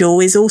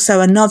angel is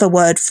also another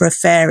word for a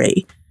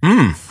fairy.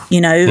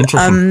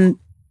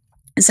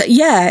 So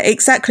yeah,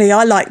 exactly.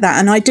 I like that.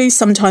 And I do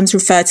sometimes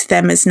refer to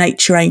them as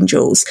nature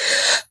angels.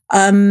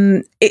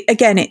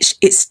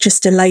 It's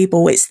just a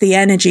label. It's the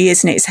energy,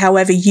 isn't it? It's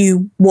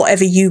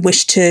whatever you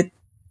wish to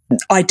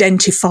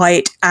identify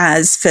it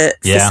as for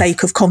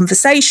sake of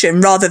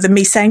conversation, rather than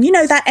me saying,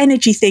 that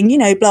energy thing,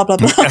 blah, blah,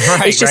 blah.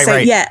 It's just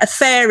a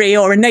fairy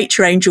or a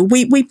nature angel.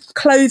 We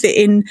clothe it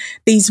in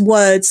these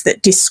words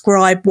that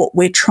describe what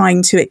we're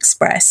trying to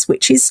express,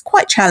 which is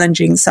quite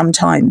challenging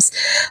sometimes.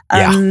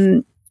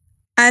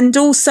 And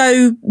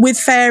also with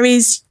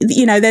fairies,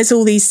 there's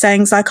all these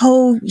sayings like,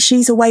 oh,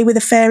 she's away with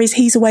the fairies,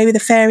 he's away with the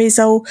fairies,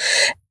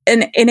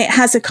 and it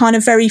has a kind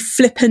of very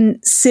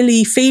flippant,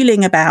 silly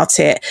feeling about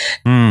it.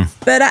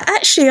 But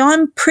actually,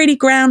 I'm pretty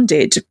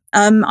grounded.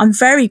 I'm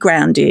very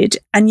grounded,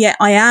 and yet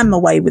I am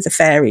away with the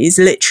fairies,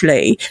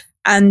 literally.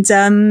 And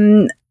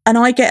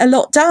I get a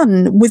lot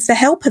done with the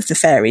help of the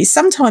fairies.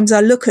 Sometimes I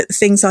look at the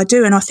things I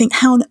do and I think,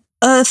 how on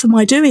earth am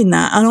I doing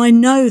that? And I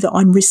know that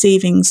I'm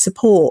receiving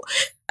support,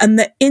 and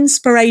the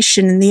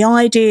inspiration and the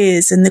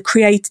ideas and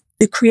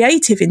the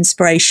creative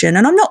inspiration.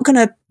 And I'm not going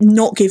to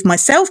not give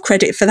myself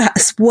credit for that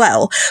as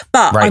well,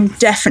 but I'm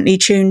definitely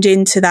tuned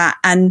into that.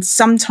 And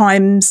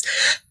sometimes,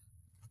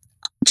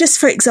 just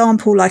for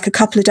example, like a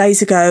couple of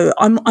days ago,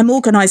 I'm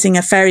organising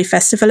a fairy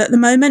festival at the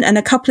moment. And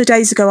a couple of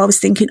days ago, I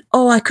was thinking,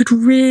 I could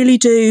really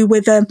do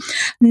with a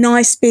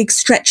nice big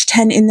stretch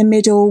tent in the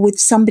middle with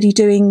somebody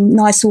doing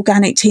nice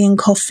organic tea and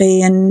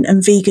coffee and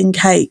vegan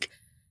cake.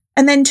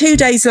 And then 2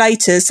 days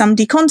later,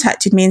 somebody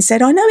contacted me and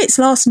said, I know it's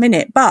last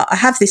minute, but I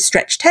have this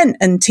stretch tent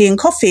and tea and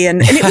coffee.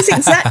 And it was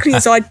exactly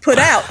as I'd put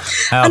out.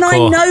 And cool.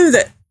 I know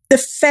that the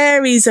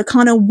fairies are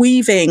kind of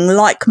weaving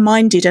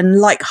like-minded and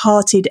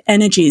like-hearted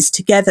energies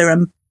together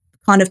and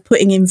kind of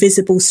putting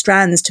invisible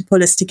strands to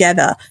pull us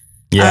together.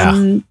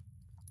 Yeah.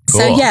 Cool.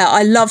 So,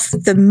 I love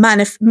the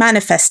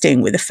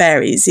manifesting with the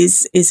fairies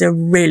is a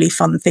really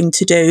fun thing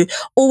to do.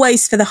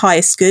 Always for the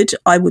highest good,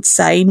 I would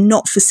say,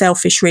 not for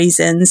selfish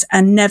reasons,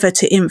 and never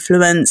to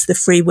influence the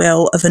free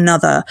will of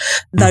another.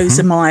 Those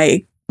are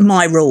my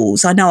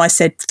rules. I know I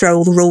said throw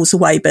all the rules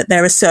away, but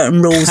there are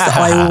certain rules that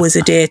I always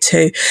adhere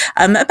to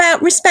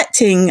about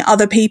respecting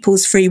other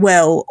people's free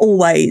will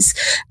always,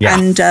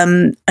 and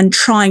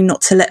trying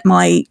not to let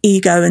my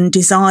ego and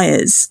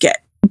desires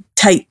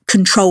take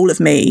control of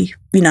me.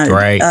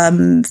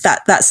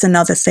 That's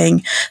another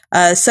thing.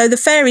 So the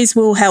fairies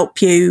will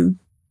help you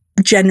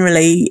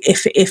generally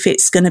if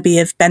it's going to be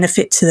of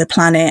benefit to the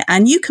planet,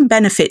 and you can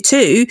benefit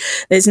too.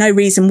 There's no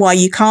reason why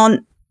you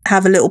can't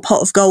have a little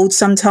pot of gold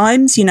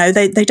sometimes.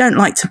 They don't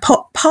like to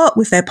part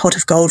with their pot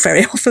of gold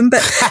very often,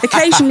 but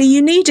occasionally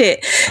you need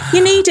it. Hold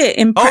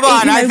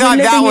on, I thought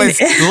that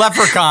was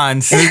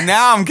leprechauns.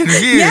 Now I'm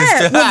confused.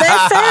 Yeah, well,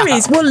 they're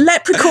fairies. Well,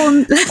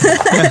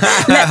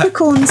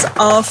 leprechauns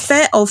are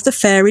of the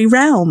fairy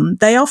realm.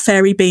 They are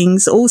fairy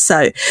beings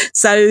also.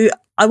 So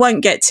I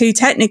won't get too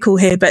technical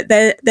here, but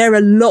there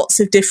are lots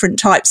of different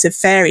types of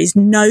fairies.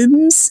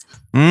 Gnomes.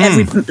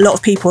 A lot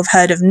of people have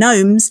heard of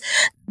gnomes.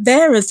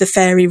 They're of the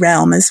fairy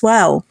realm as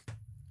well.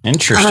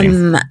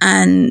 Interesting.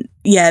 And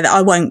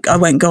I won't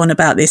go on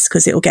about this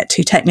because it'll get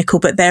too technical,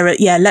 but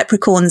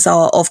leprechauns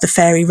are of the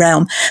fairy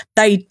realm.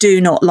 They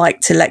do not like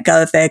to let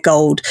go of their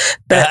gold,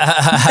 but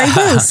they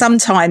will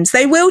sometimes.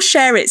 They will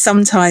share it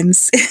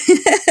sometimes.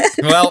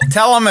 Well,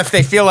 tell them if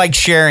they feel like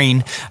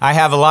sharing. I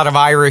have a lot of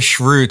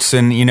Irish roots,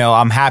 and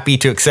I'm happy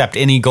to accept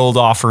any gold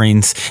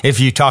offerings. If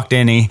you talk to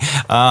any,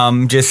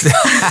 just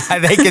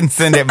they can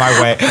send it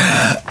my way.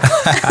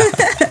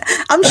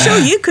 I'm sure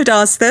you could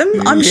ask them.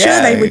 I'm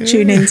sure they would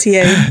tune into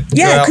you.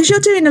 Yeah, because you're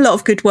doing a lot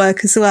of good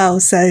work as well.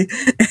 So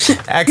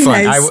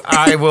excellent.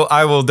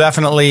 I will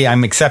definitely.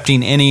 I'm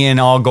accepting any and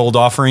all gold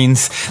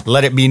offerings.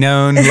 Let it be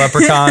known,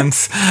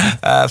 leprechauns,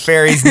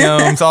 fairies,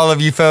 gnomes, all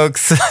of you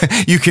folks.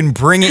 You can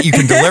bring it. You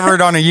can deliver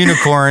it on a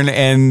unicorn,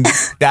 and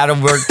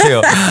that'll work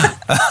too.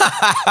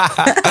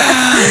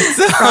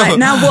 Right,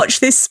 now watch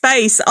this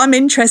space. I'm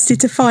interested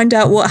to find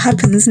out what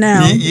happens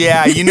now.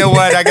 Yeah, you know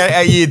what?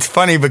 It's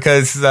funny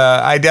because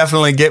I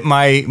definitely get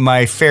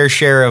my fair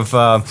share of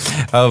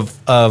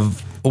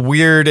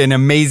weird and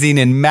amazing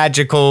and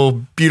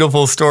magical,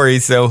 beautiful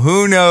stories. So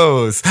who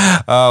knows?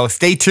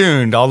 Stay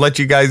tuned. I'll let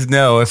you guys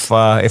know if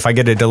I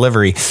get a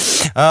delivery.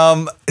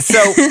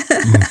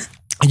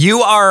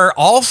 You are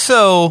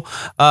also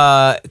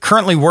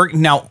currently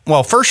working now.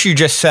 Well, first you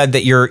just said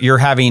that you're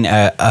having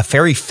a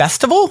fairy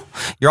festival.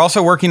 You're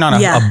also working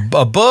on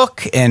a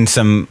book and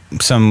some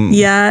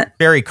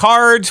fairy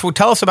cards. Well,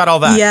 tell us about all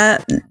that.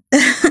 Yeah.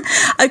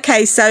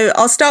 Okay, so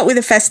I'll start with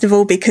a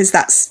festival because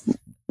that's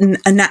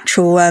a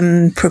natural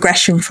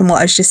progression from what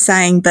I was just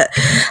saying.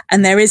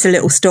 And there is a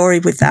little story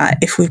with that.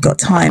 If we've got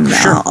time,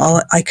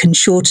 sure. I can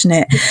shorten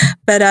it.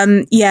 But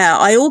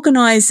I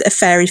organise a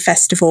fairy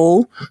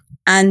festival.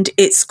 And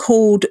it's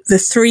called the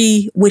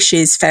Three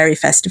Wishes Fairy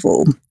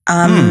Festival.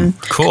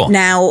 Cool.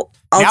 Now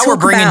we're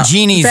bringing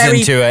genies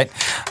into it.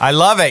 I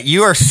love it.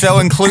 You are so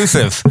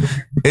inclusive.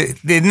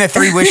 Isn't the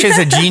Three Wishes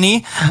a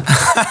genie?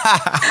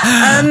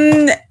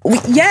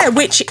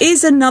 Which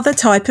is another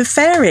type of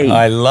fairy.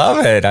 I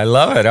love it.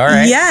 All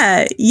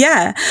right.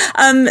 Yeah.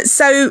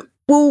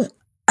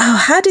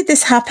 How did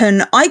this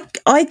happen?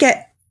 I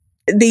get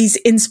these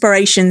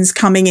inspirations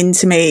coming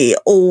into me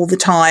all the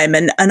time.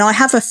 And I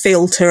have a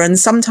filter, and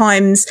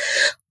sometimes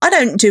I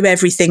don't do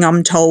everything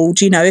I'm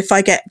told. You know, if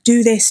I get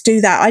do this,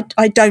 do that,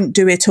 I don't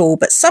do it all.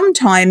 But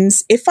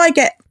sometimes if I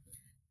get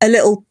a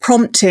little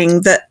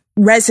prompting that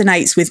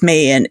resonates with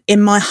me and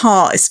in my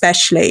heart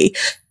especially,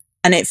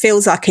 and it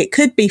feels like it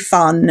could be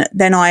fun,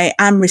 then I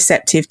am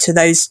receptive to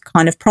those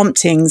kind of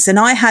promptings. And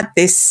I had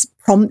this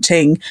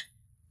prompting,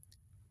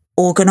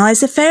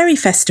 organise a fairy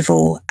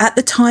festival at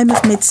the time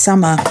of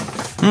midsummer.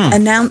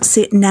 Announce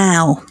it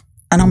now.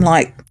 And I'm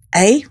like,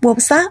 what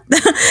was that?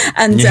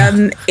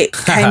 And it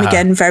came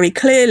again very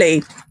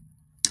clearly.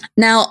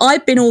 Now,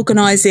 I've been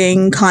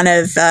organising kind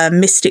of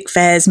mystic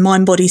fairs,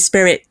 mind, body,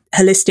 spirit,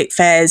 holistic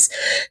fairs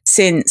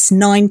since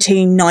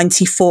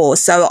 1994.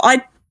 So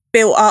I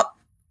built up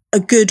a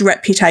good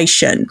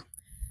reputation.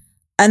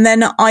 And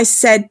then I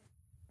said,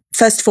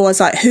 first of all, I was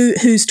like,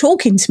 who's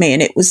talking to me?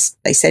 And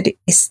they said,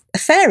 it's a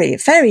fairy. A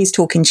fairy's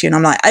talking to you. And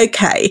I'm like,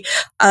 okay,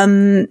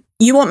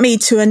 you want me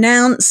to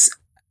announce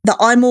that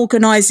I'm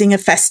organising a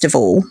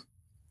festival.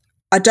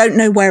 I don't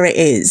know where it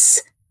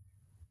is.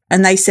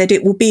 And they said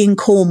it will be in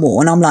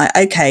Cornwall. And I'm like,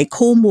 okay,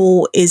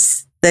 Cornwall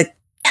is the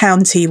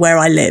county where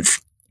I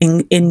live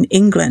in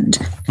England.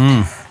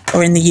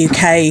 Or in the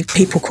UK,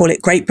 people call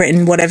it Great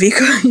Britain, whatever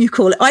you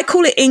call it. I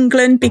call it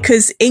England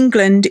because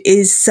England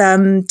is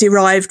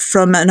derived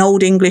from an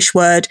old English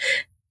word,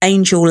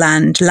 angel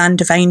land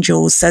of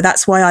angels. So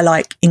that's why I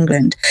like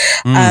England.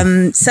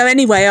 So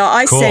anyway,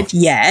 I said,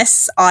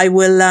 yes, I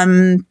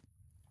will.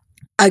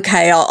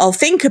 Okay, I'll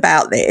think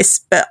about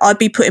this, but I'd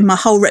be putting my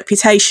whole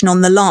reputation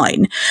on the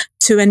line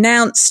to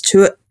announce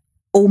to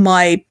all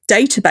my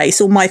database,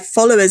 all my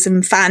followers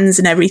and fans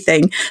and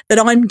everything, that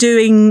I'm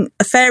doing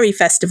a fairy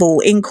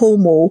festival in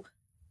Cornwall,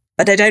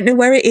 but I don't know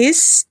where it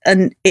is.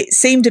 And it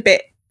seemed a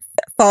bit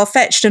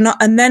far-fetched.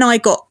 And then I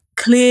got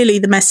clearly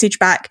the message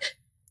back,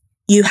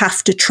 you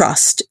have to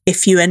trust.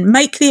 If you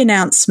make the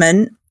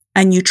announcement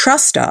and you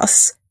trust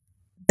us,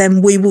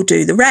 then we will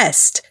do the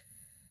rest.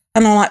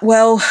 And I'm like,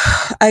 well,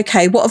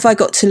 okay, what have I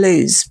got to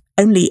lose?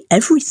 Only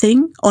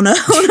everything on a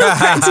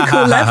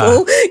practical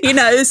level, you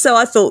know. So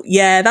I thought,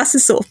 yeah, that's the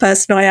sort of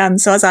person I am.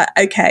 So I was like,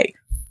 okay.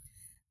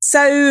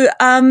 So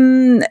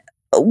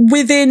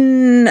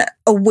within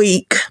a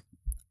week,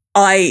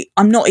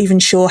 I'm not even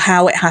sure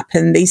how it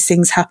happened. These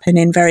things happen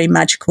in very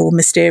magical,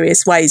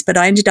 mysterious ways. But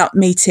I ended up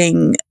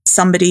meeting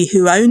somebody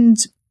who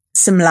owned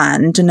some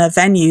land and a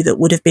venue that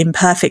would have been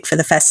perfect for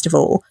the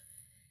festival.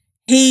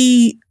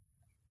 He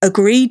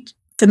agreed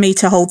for me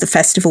to hold the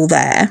festival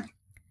there,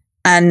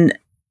 and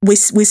we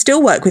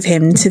still work with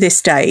him to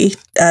this day.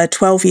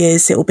 12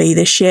 years it will be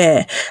this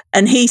year.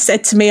 And he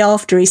said to me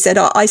after, he said,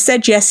 I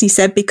said yes, he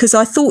said, because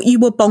I thought you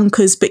were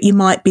bonkers, but you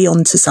might be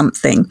onto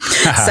something.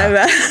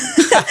 So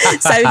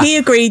he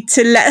agreed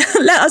to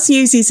let us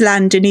use his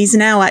land, and he's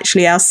now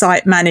actually our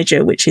site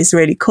manager, which is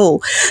really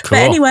cool. But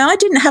anyway, I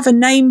didn't have a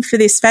name for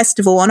this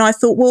festival, and I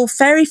thought, well,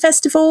 fairy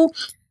festival,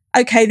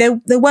 okay,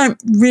 there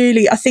weren't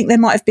really, I think there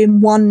might have been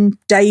one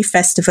day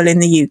festival in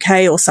the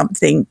UK or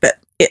something, but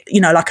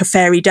like a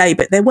fairy day,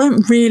 but there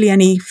weren't really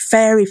any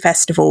fairy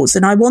festivals.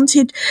 And I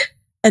wanted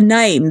a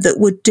name that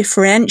would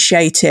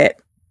differentiate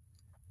it,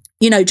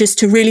 just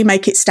to really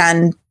make it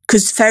stand,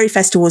 because fairy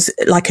festival was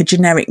like a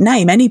generic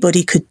name.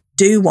 Anybody could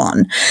do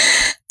one.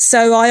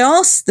 So I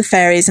asked the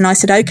fairies and I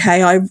said,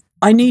 okay,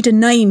 I need a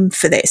name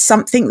for this,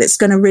 something that's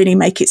going to really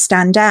make it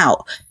stand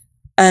out.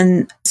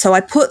 And so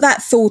I put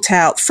that thought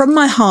out from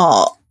my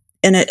heart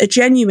in a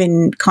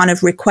genuine kind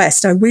of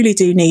request. I really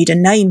do need a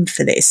name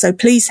for this. So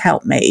please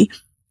help me.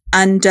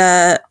 And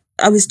I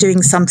was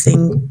doing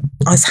something,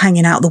 I was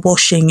hanging out the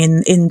washing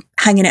in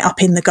hanging it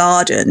up in the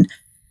garden.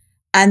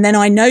 And then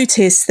I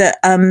noticed that,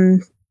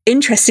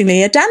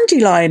 interestingly, a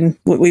dandelion,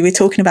 what we were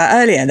talking about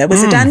earlier, there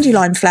was a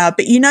dandelion flower.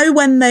 But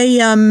when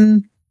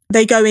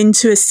they go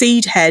into a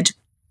seed head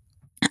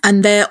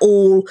and they're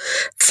all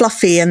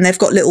fluffy and they've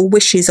got little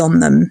wishes on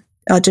them.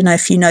 I don't know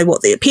if you know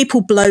what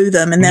people blow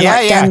them, and they're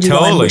like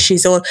dandelion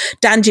wishes or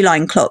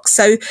dandelion clocks.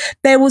 So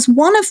there was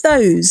one of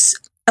those.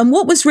 And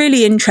what was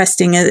really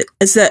interesting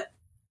is that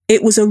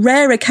it was a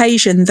rare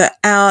occasion that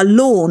our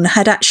lawn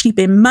had actually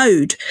been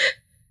mowed.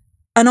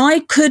 And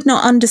I could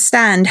not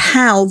understand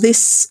how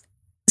this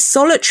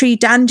solitary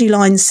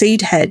dandelion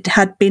seed head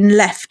had been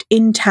left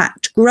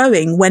intact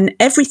growing when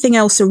everything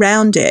else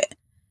around it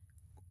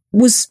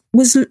was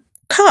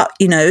cut,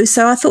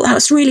 So I thought that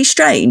was really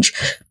strange.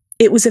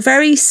 It was a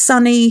very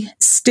sunny,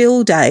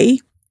 still day,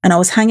 and I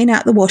was hanging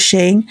out the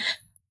washing.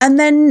 And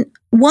then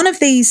one of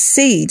these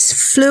seeds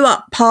flew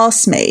up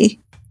past me,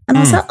 and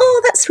I was like,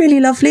 oh, that's really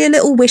lovely. A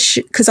little wish,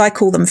 because I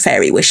call them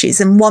fairy wishes,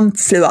 and one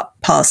flew up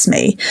past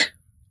me.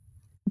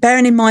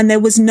 Bearing in mind, there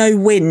was no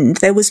wind,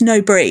 there was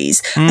no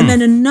breeze. And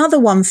then another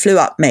one flew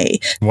up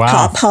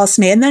past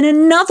me, and then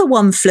another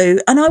one flew.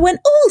 And I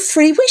went, oh,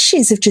 3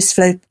 wishes have just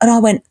flew. And I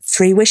went,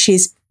 3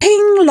 wishes.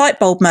 Ping, light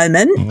bulb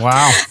moment.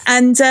 Wow.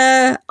 And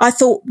I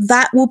thought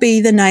that will be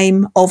the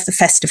name of the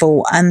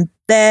festival. And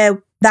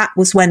there that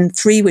was when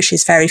Three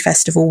Wishes Fairy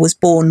Festival was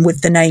born,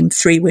 with the name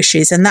Three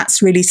Wishes, and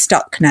that's really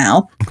stuck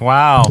now.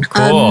 Wow,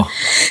 cool.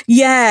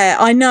 Yeah,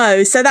 I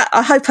know. So that,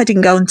 I hope I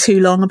didn't go on too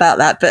long about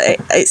that, but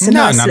it's a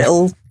nice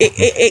little.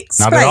 It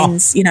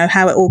explains,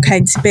 how it all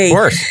came to be. Of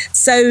course.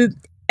 So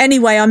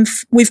anyway,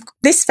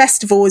 this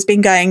festival has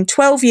been going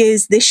 12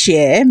 years this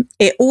year.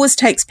 It always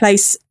takes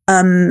place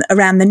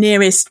around the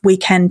nearest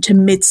weekend to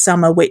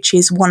Midsummer, which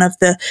is one of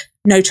the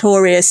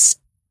notorious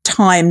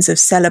times of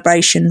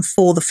celebration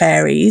for the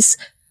fairies.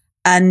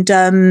 And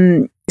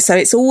so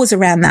it's always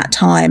around that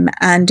time,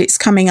 and it's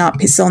coming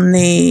up. It's on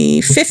the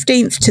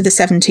 15th to the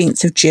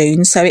 17th of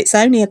June. So it's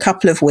only a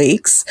couple of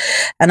weeks,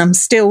 and I'm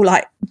still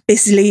like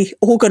busily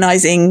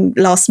organizing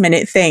last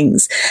minute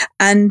things.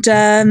 And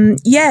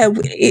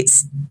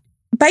it's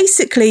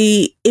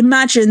basically,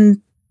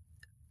 imagine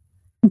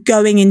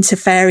going into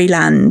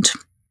fairyland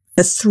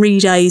for 3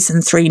 days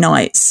and 3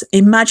 nights.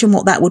 Imagine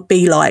what that would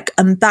be like.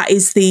 And that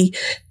is the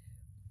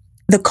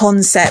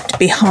concept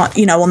behind,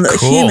 on the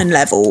human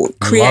level,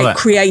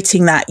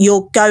 creating that.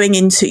 You're going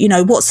into,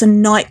 what's a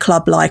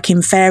nightclub like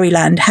in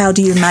fairyland? How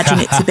do you imagine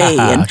it to be?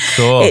 And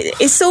cool.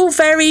 It's all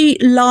very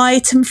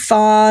light and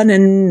fun,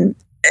 and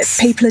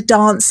people are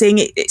dancing.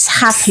 It's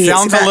happy.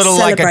 Sounds a little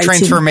like a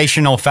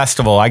transformational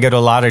festival. I go to a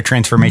lot of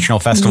transformational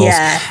festivals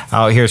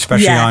out here,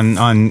 especially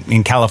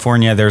in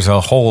California. There's a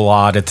whole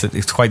lot.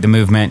 It's quite the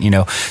movement,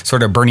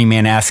 sort of Burning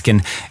Man-esque,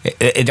 and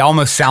it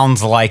almost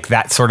sounds like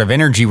that sort of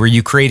energy where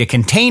you create a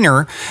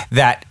container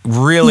that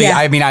really.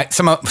 I mean,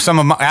 some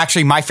of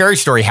my fairy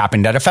story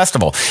happened at a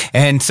festival,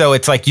 and so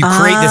it's like you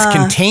create this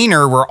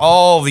container where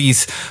all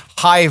these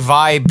high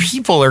vibe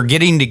people are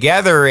getting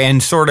together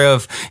and sort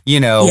of,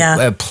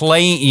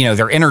 playing,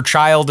 their inner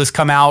child has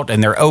come out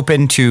and they're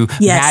open to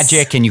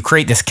magic, and you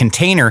create this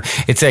container.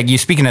 It's like, you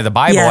speaking of the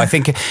Bible, I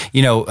think,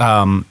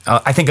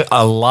 I think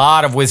a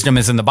lot of wisdom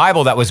is in the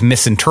Bible that was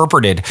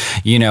misinterpreted,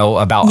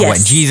 about what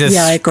Jesus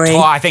taught.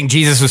 I think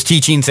Jesus was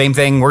teaching, same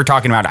thing we're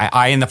talking about.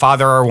 I and the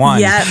Father are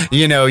one.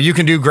 You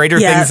can do greater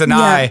things than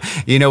I.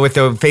 With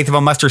the faith of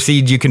a mustard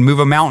seed, you can move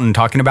a mountain,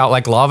 talking about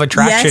like law of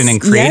attraction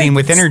and creating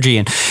with energy.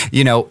 And,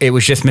 it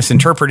was just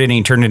misinterpreted, and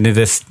he turned into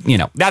this,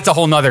 that's a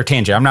whole nother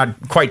tangent. I'm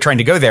not quite trying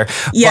to go there.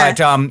 But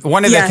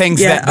one of the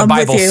things that the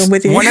Bible,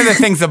 one of the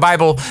things the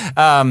Bible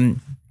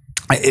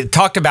it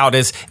talked about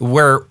is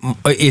where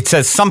it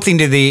says something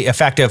to the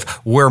effect of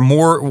where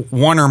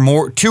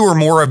two or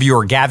more of you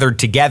are gathered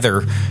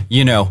together,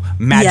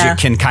 magic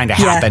can kind of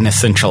happen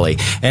essentially.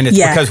 And it's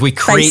because we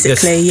create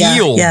this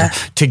field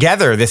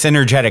together, this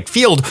energetic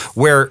field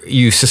where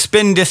you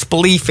suspend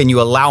disbelief and you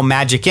allow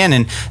magic in.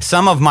 And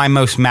some of my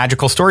most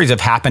magical stories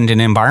have happened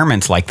in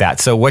environments like that.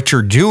 So what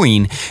you're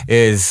doing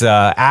is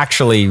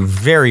actually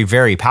very,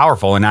 very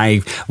powerful. And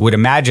I would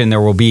imagine there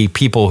will be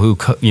people who,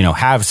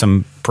 have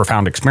some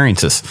profound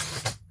experiences.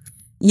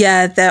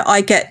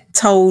 I get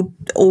told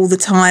all the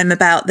time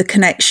about the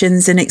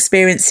connections and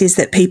experiences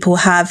that people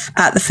have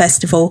at the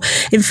festival.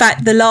 In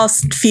fact, the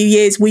last few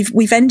years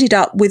we've ended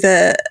up with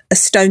a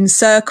stone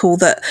circle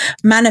that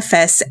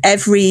manifests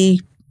every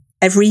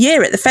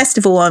year at the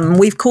festival, and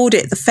we've called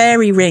it the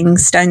Fairy Ring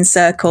Stone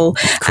Circle.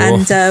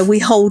 Cool. And we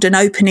hold an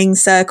opening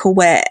circle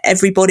where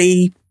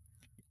everybody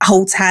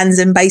holds hands,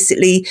 and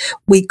basically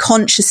we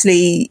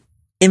consciously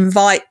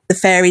invite the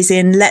fairies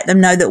in, let them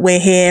know that we're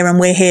here and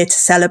we're here to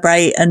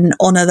celebrate and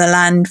honor the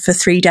land for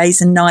 3 days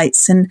and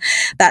nights. And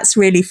that's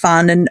really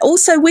fun. And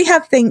also we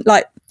have things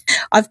like,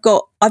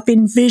 I've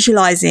been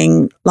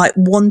visualizing, like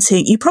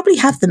wanting, you probably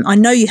have them. I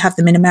know you have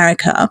them in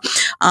America.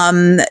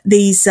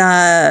 These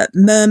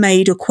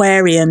mermaid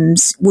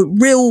aquariums,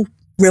 real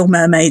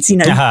mermaids,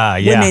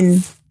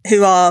 women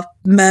who are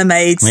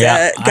mermaids go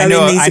in these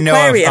aquariums. I know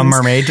a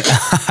mermaid.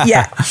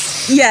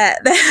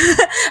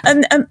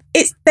 And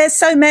there's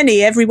so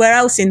many everywhere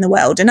else in the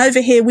world. And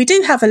over here we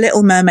do have a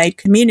little mermaid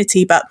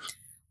community, but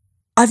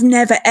I've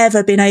never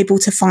ever been able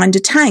to find a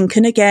tank.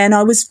 And again,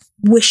 I was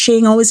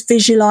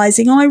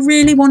visualizing, I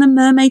really want a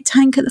mermaid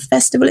tank at the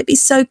festival. It'd be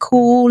so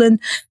cool. And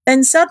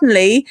then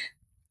suddenly,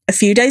 a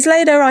few days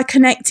later, I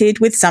connected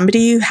with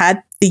somebody who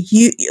had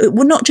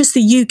not just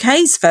the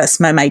UK's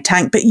first mermaid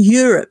tank, but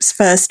Europe's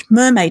first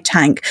mermaid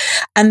tank.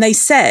 And they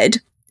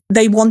said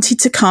they wanted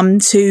to come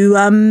to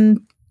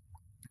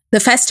the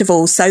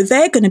festival. So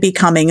they're going to be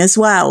coming as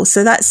well.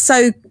 So that's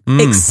so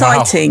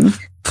exciting.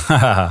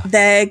 Wow.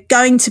 They're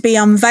going to be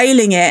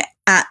unveiling it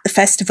at the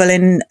festival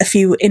in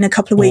a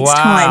couple of weeks'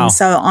 time.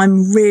 So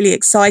I'm really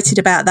excited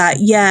about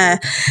that. Yeah.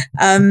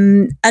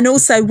 And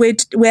also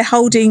we're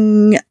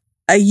holding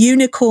a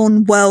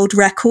unicorn world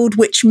record,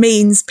 which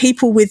means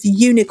people with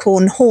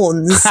unicorn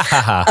horns,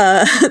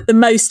 the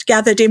most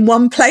gathered in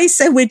one place.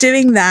 So we're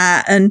doing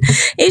that, and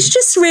it's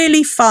just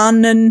really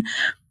fun. And,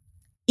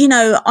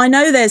 I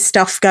know there's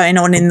stuff going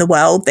on in the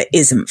world that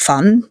isn't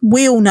fun.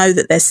 We all know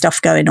that there's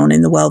stuff going on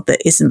in the world that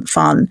isn't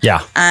fun.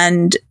 Yeah.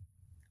 And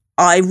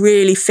I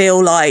really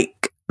feel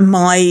like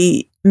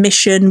my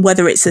mission,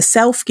 whether it's a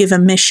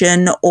self-given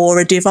mission or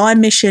a divine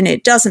mission,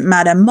 it doesn't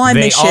matter. My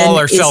mission is to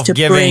bring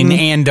self-giving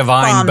and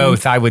divine,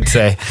 both, I would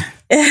say.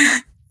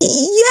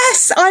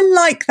 Yes, I I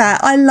like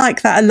that. I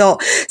like that a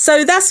lot.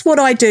 So that's what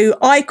I do.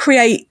 I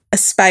create a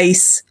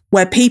space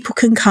where people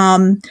can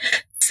come,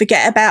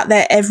 forget about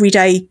their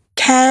everyday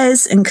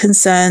cares and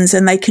concerns,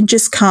 and they can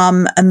just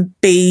come and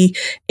be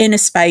in a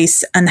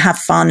space and have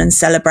fun and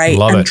celebrate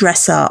and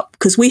dress up,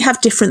 because we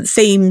have different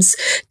themes.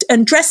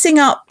 And dressing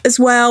up as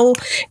well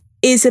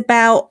is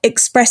about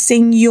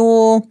expressing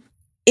your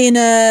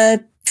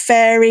inner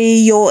fairy,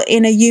 your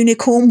inner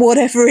unicorn,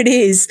 whatever it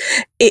is.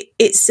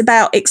 It's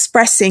about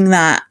expressing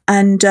that,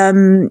 and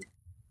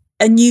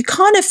you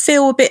kind of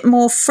feel a bit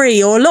more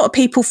free, or a lot of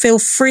people feel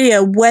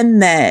freer when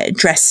they're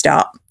dressed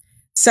up.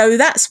 So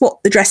that's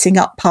what the dressing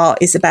up part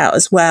is about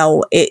as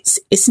well.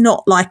 It's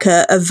not like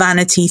a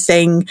vanity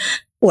thing,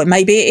 or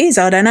maybe it is,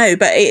 I don't know.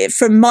 But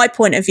from my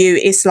point of view,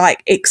 it's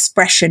like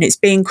expression. It's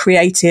being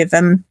creative.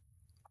 And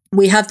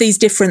we have these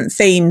different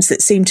themes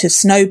that seem to have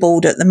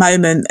snowballed at the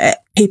moment.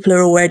 People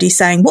are already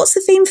saying, what's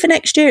the theme for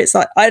next year? It's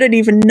like, I don't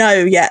even know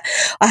yet.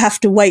 I have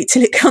to wait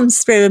till it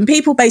comes through. And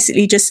people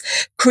basically just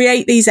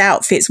create these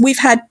outfits. We've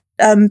had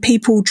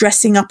people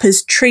dressing up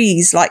as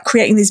trees, like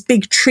creating these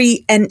big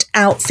tree ent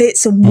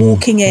outfits and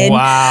walking in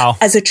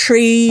as a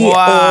tree.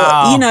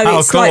 Wow. Or, you know,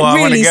 it's cool. like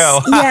really,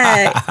 yeah.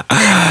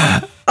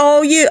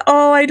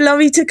 I'd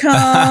love you to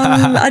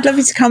come. I'd love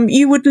you to come.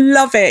 You would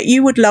love it.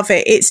 You would love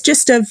it. It's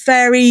just a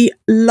very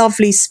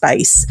lovely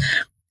space.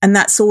 And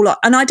that's all.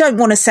 And I don't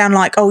want to sound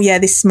like, oh yeah,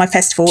 this is my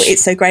festival.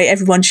 It's so great.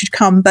 Everyone should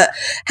come. But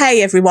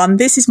hey, everyone,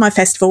 this is my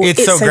festival.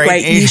 It's so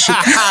great. You should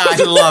come. I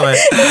love it.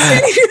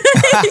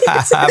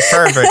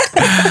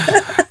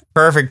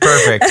 Perfect.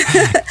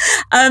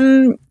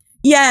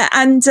 Yeah.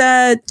 And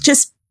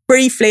just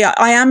briefly,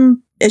 I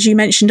am, as you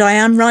mentioned, I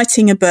am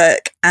writing a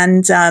book,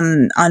 and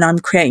I'm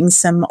creating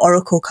some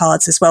oracle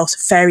cards as well, so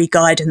fairy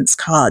guidance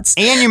cards.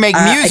 And you make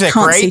music, I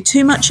can't right? see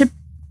too much of.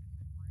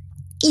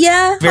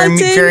 Yeah, I do.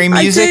 Fairy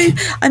music?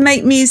 I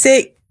make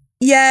music.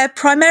 Yeah,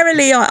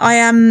 primarily I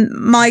am,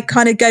 my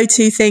kind of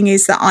go-to thing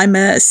is that I'm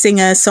a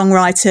singer,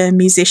 songwriter,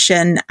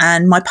 musician,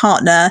 and my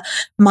partner,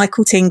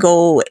 Michael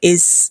Tingle,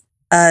 is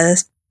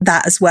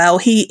that as well.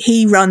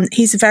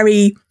 He's a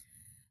very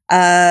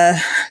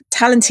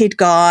talented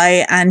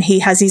guy, and he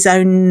has his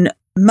own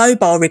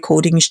mobile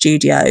recording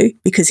studio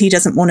because he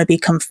doesn't want to be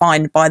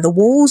confined by the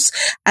walls.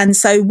 And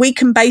so we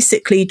can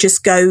basically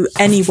just go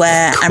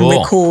anywhere and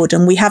record.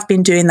 And we have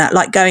been doing that,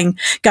 like going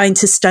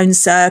to stone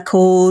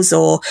circles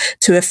or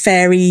to a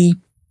fairy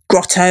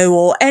grotto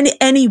or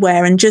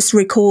anywhere and just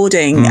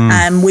recording.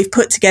 And we've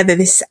put together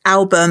this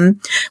album,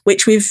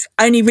 which we've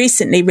only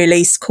recently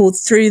released, called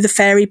Through the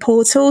Fairy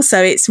Portal.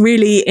 So it's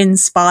really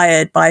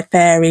inspired by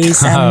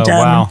fairies. And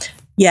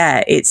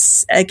yeah,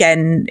 it's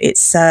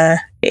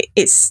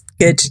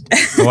good.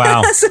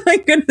 Wow. That's what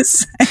I'm going to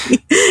say.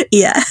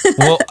 Yeah.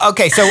 Well,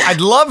 okay. So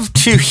I'd love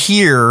to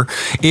hear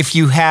if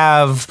you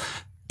have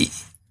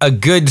a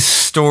good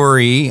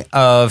story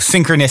of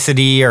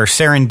synchronicity or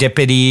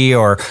serendipity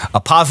or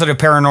a positive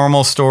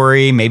paranormal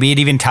story. Maybe it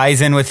even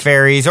ties in with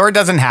fairies, or it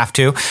doesn't have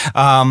to.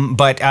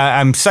 But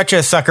I'm such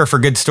a sucker for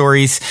good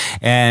stories,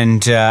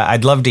 and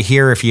I'd love to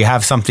hear if you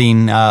have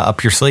something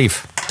up your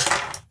sleeve.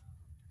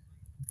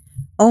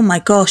 Oh my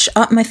gosh,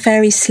 up my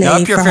fairy sleeve.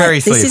 Up your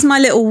fairy sleeve. This is my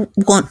little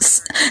wand.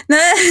 No,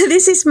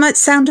 this is my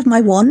sound of my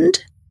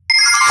wand.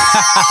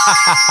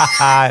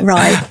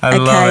 Right.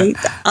 Okay.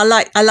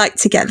 I like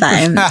to get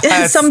that in.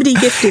 Somebody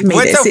gifted me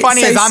this. What's so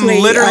funny is I'm sweet.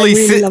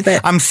 literally love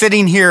it. I'm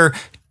sitting here.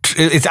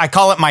 I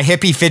call it my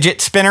hippie fidget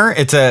spinner.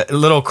 It's a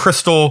little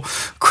crystal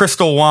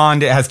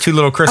wand. It has two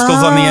little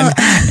crystals on the end.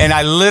 And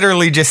I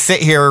literally just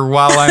sit here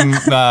while I'm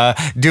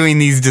doing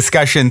these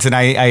discussions, and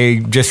I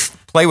just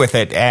play with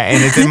it,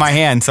 and it's in my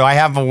hand. So I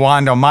have a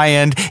wand on my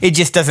end. It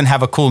just doesn't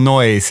have a cool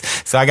noise.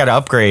 So I got to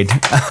upgrade.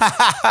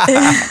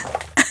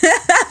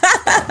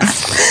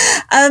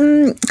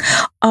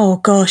 Oh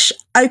gosh.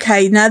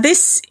 Okay. Now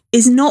this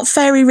is not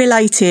fairy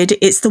related.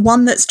 It's the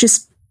one that's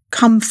just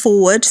come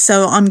forward.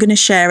 So I'm going to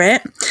share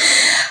it.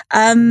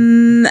 Have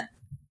you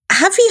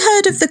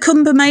heard of the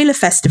Kumbh Mela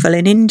festival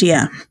in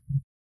India?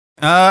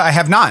 I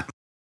have not.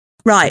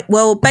 Right.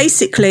 Well,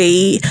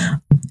 basically,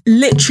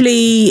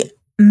 literally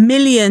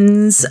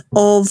millions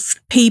of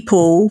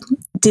people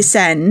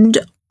descend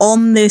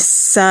on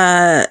this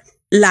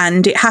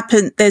land. It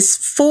happened. There's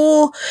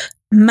 4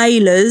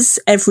 Melas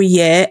every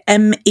year,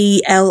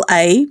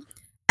 MELA,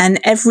 and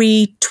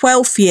every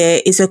 12th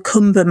year is a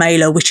Kumbh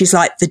Mela, which is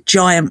like the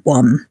giant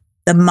one,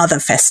 the mother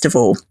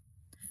festival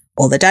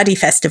or the daddy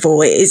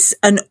festival. It is,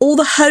 and all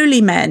the holy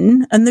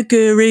men and the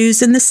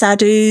gurus and the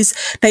sadhus,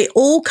 they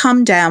all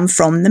come down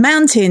from the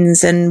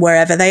mountains and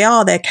wherever they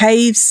are, their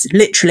caves,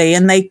 literally,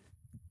 and they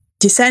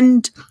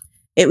descend.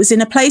 It was in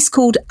a place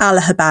called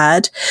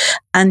Allahabad,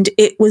 and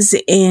it was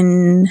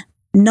in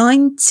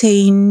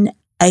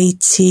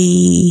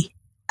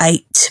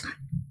 1988.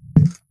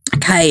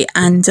 Okay,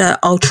 and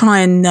I'll try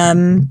and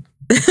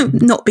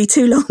not be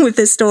too long with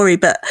the story,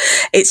 but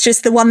it's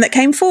just the one that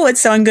came forward,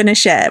 so I'm going to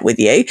share it with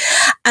you.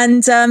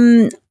 And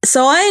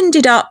so I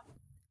ended up,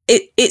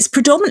 it's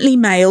predominantly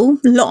male,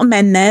 a lot of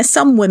men there,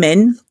 some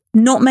women,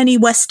 not many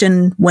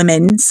Western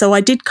women. So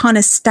I did kind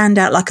of stand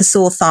out like a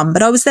sore thumb,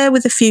 but I was there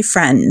with a few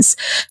friends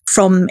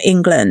from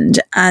England,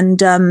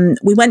 and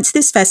we went to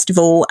this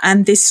festival,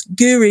 and this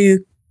guru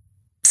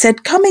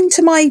said, come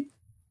into my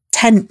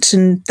tent,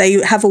 and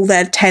they have all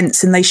their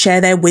tents and they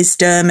share their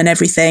wisdom and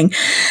everything.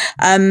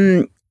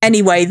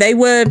 Anyway, they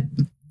were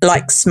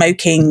like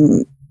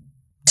smoking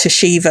to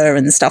Shiva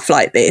and stuff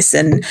like this.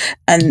 And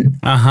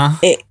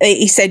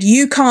he said,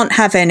 you can't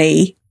have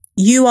any.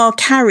 You are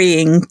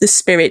carrying the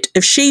spirit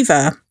of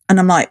Shiva. And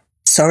I'm like,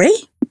 sorry,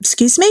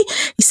 excuse me.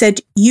 He said,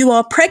 you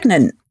are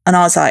pregnant. And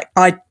I was like,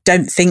 I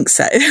don't think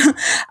so.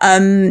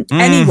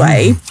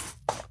 Anyway,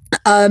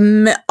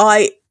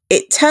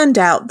 it turned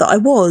out that I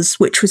was,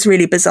 which was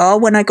really bizarre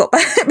when I got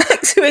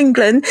back to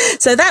England.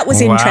 So that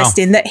was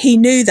interesting that he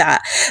knew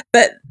that.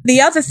 But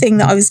the other thing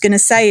that I was going to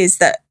say is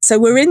that, so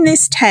we're in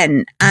this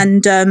tent,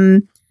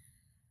 and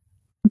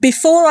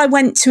before I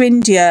went to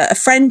India, a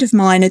friend of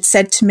mine had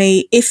said to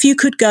me, if you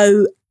could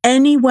go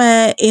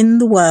anywhere in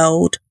the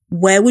world,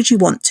 where would you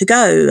want to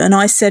go? And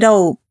I said,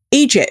 oh,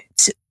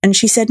 Egypt. And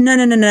she said,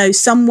 no,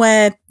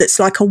 somewhere that's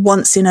like a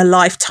once in a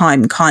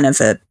lifetime kind of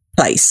a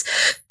place.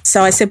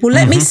 So I said, well,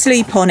 let me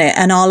sleep on it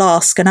and I'll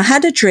ask. And I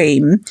had a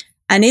dream,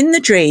 and in the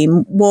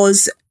dream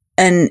was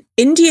an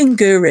Indian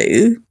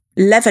guru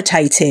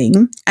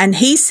levitating, and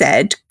he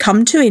said,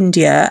 come to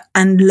India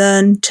and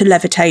learn to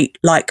levitate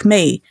like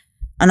me.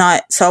 And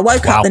so I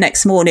woke up the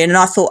next morning and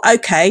I thought,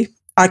 okay,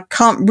 I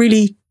can't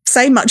really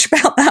say much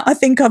about that. I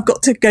think I've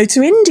got to go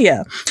to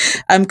India,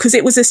 because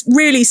it was a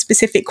really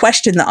specific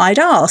question that I'd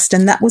asked,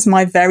 and that was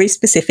my very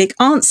specific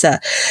answer.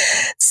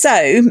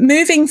 So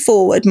moving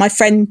forward, my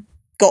friend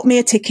got me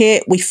a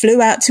ticket. We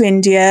flew out to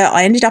India.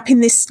 I ended up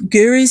in this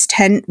guru's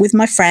tent with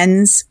my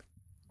friends,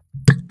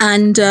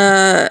 and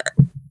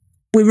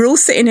we were all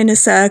sitting in a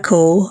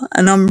circle.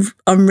 And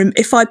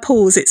if I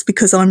pause, it's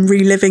because I'm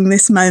reliving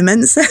this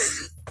moment.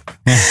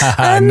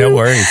 No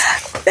worries.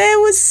 There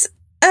was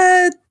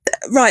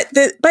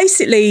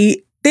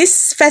basically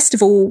this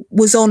festival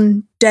was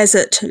on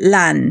desert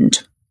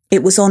land.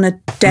 It was on a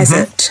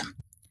desert.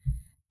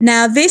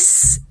 Now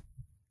this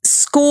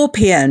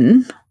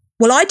scorpion.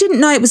 Well, I didn't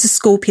know it was a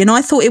scorpion.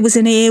 I thought it was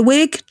an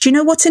earwig. Do you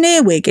know what an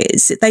earwig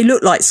is? They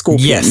look like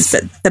scorpions,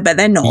 but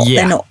they're not.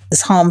 Yeah. They're not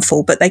as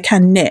harmful, but they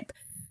can nip.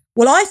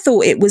 Well, I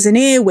thought it was an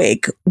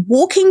earwig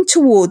walking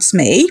towards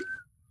me,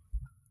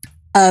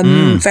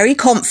 very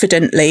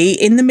confidently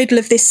in the middle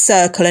of this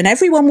circle, and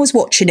everyone was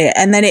watching it.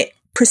 And then it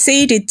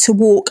proceeded to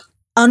walk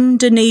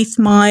underneath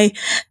my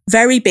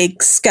very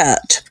big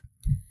skirt.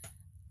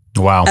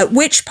 Wow. At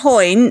which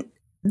point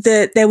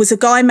there was a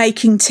guy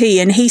making tea,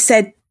 and he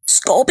said,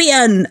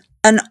 "Scorpion."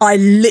 And I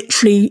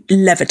literally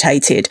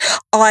levitated.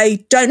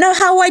 I don't know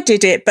how I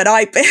did it, but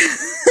I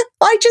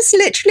just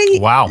literally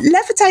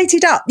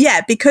levitated up.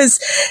 Yeah, because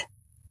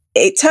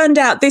it turned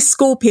out this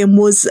scorpion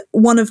was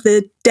one of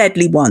the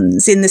deadly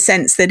ones, in the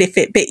sense that if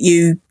it bit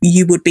you,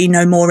 you would be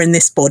no more in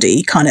this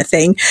body, kind of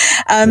thing.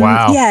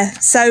 Yeah,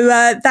 so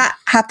that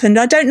happened.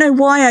 I don't know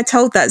why I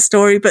told that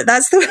story, but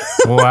that's the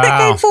way I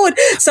came forward.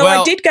 So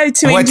I did go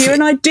to India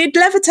and I did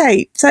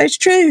levitate. So it's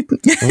true.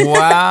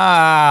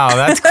 Wow,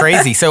 that's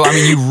crazy. So, I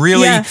mean, you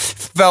really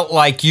felt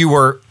like you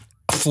were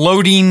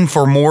floating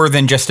for more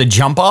than just a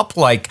jump up?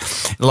 Like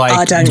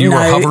I don't know.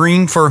 Were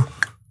hovering for...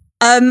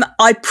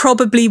 I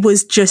probably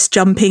was just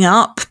jumping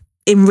up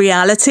in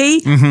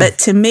reality, but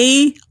to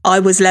me, I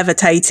was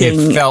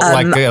levitating. It felt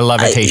like a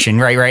levitation,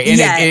 right? And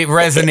it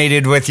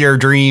resonated with your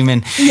dream.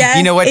 And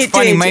you know what's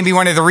funny? Maybe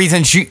one of the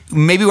reasons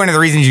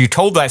you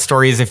told that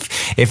story is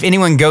if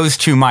anyone goes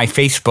to my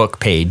Facebook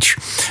page,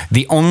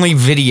 the only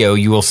video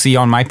you will see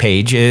on my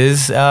page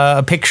is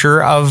a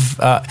picture of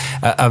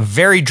a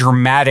very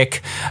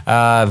dramatic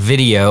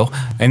video,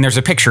 and there's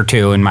a picture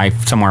too in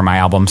somewhere in my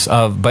albums.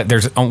 But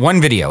there's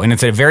one video, and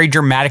it's a very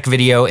dramatic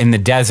video in the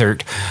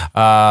desert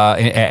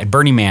at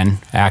Burning Man,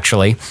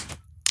 actually.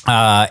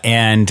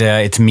 And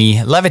it's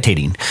me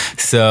levitating.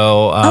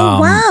 So,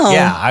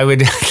 I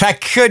would,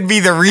 that could be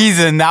the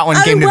reason that one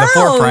came to the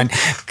forefront,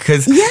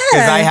 because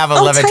I have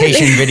a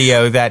levitation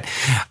video that,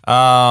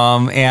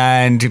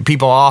 and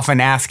people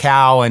often ask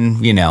how,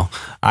 and you know,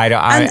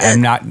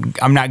 I'm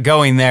not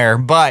going there,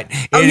 but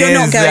it you're is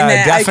not going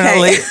there.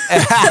 Definitely.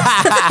 Okay.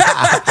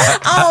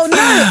 Oh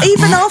no!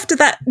 Even after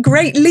that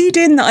great lead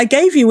in that I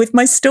gave you with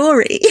my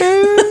story.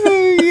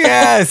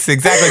 Yes,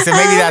 exactly. So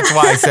maybe that's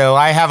why. So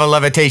I have a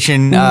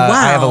levitation.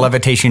 I have a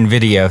levitation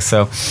video.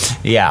 So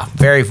yeah,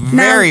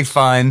 very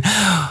fun.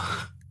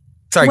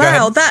 Sorry. Go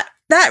ahead.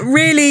 That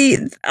really,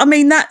 I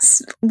mean,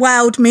 that's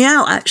wowed me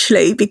out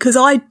actually, because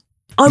I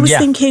was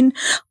thinking,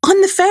 I'm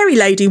the fairy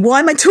lady. Why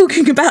am I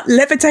talking about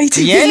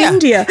levitating in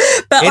India?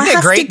 But isn't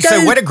it great?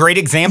 So what a great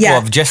example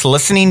of just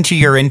listening to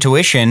your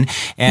intuition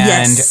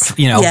and,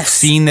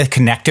 seeing the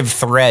connective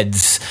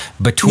threads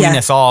between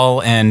us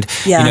all. And,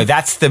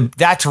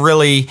 that's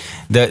really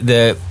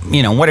the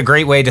what a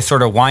great way to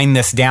sort of wind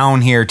this down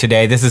here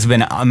today. This has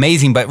been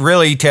amazing, but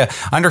really to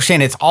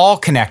understand it's all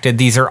connected.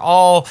 These are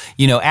all,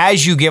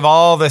 as you give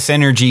all this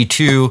energy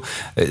to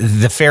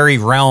the fairy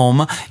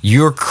realm,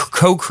 you're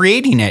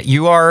co-creating it.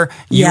 You are,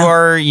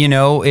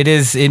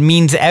 it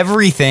means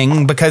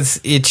everything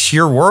because it's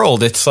your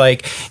world. It's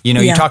like,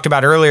 you talked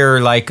about earlier,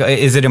 like,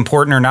 is it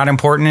important or not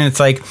important? And it's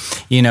like,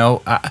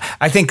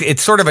 I think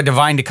it's sort of a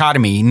divine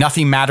dichotomy.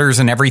 Nothing matters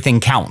and everything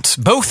counts.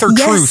 Both are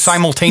true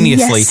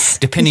simultaneously,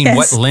 depending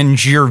what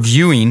lens you're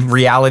viewing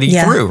reality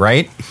through,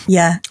 right?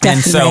 Yeah,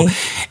 definitely.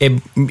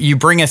 And so you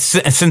bring a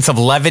sense of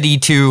levity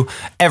to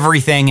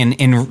everything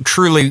and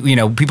truly,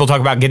 people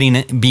talk about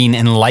being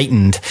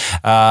enlightened.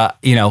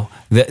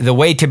 The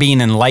way to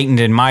being enlightened,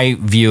 in my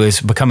view,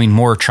 is becoming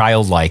more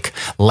childlike,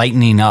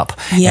 lightening up.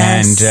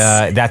 Yes.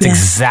 And that's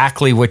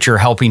exactly what you're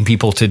helping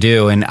people to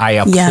do. And I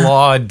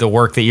applaud the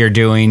work that you're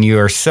doing. You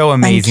are so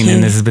amazing.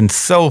 And this has been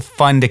so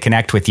fun to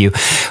connect with you.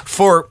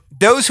 For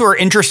those who are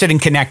interested in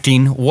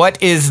connecting,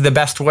 what is the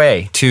best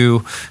way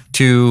to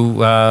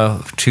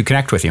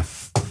connect with you?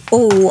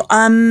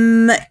 Either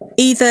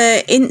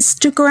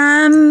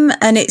Instagram,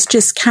 and it's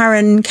just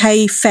Karen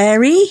K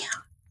Fairy.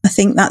 I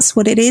think that's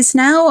what it is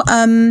now.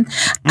 And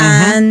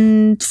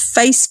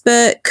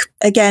Facebook,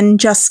 again,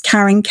 just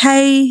Karen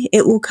K.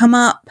 It will come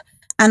up.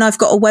 And I've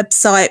got a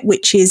website,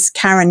 which is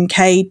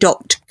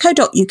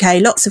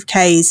karenkay.co.uk, lots of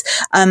Ks.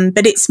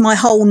 But it's my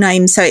whole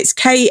name. So it's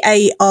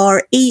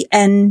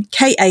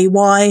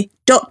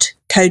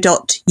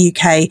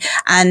karenkay.co.uk.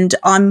 And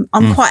I'm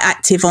quite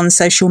active on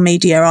social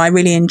media. I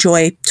really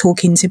enjoy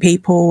talking to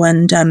people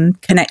and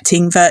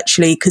connecting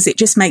virtually because it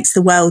just makes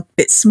the world a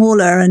bit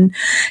smaller and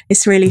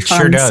it's really fun.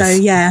 Sure does. So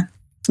yeah.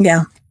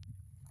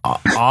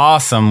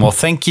 Awesome. Well,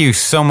 thank you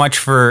so much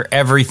for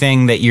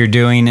everything that you're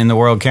doing in the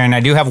world, Karen.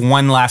 I do have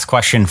one last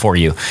question for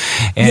you.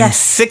 In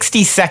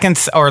 60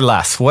 seconds or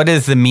less, what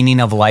is the meaning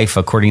of life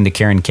according to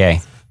Karen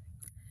K?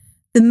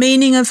 The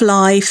meaning of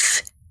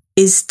life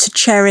is to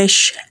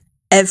cherish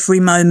every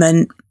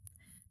moment,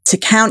 to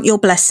count your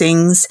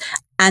blessings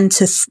and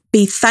to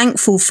be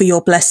thankful for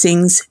your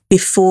blessings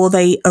before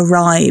they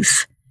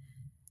arrive.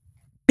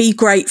 Be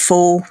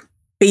grateful,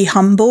 be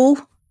humble,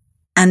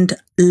 and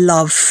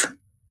love.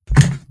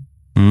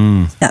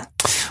 Yeah.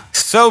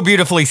 So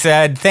beautifully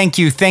said. Thank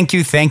you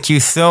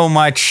so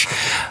much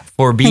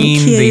for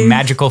being the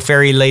magical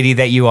fairy lady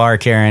that you are,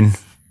 Karen.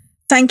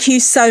 Thank you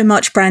so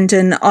much,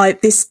 Brandon.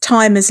 This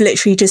time has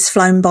literally just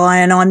flown by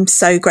and I'm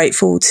so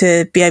grateful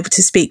to be able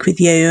to speak with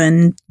you.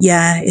 And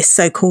it's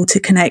so cool to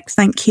connect.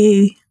 Thank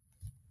you.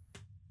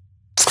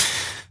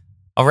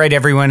 All right,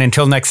 everyone.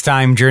 Until next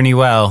time, journey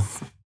well.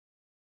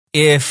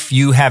 If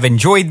you have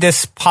enjoyed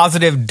this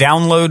positive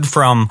download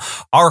from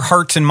our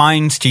hearts and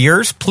minds to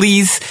yours,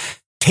 please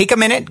take a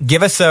minute,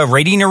 give us a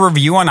rating or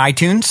review on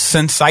iTunes.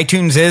 Since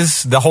iTunes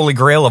is the holy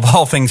grail of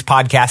all things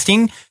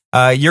podcasting,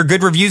 your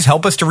good reviews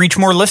help us to reach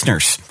more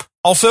listeners.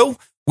 Also,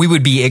 we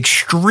would be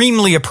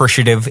extremely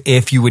appreciative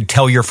if you would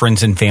tell your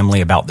friends and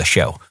family about the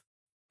show.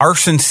 Our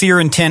sincere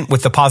intent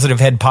with the Positive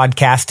Head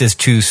podcast is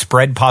to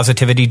spread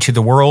positivity to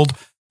the world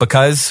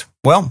because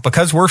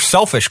we're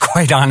selfish,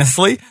 quite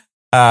honestly.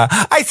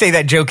 I say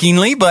that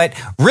jokingly, but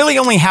really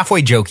only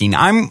halfway joking.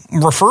 I'm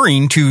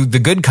referring to the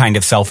good kind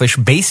of selfish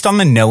based on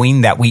the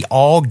knowing that we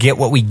all get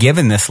what we give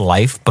in this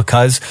life,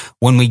 because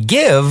when we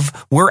give,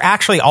 we're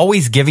actually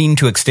always giving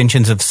to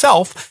extensions of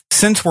self,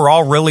 since we're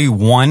all really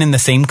one in the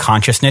same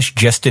consciousness,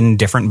 just in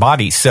different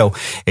bodies. So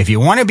if you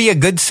want to be a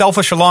good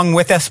selfish along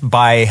with us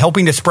by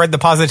helping to spread the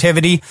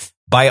positivity,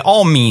 by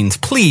all means,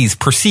 please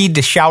proceed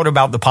to shout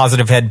about the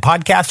Positive Head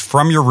podcast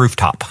from your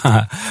rooftop.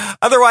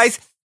 Otherwise,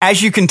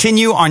 as you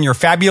continue on your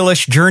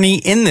fabulous journey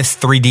in this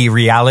 3D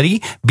reality,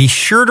 be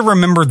sure to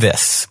remember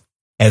this.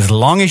 As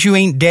long as you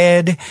ain't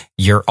dead,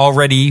 you're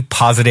already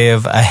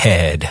positive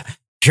ahead.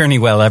 Journey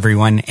well,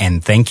 everyone,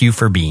 and thank you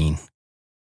for being.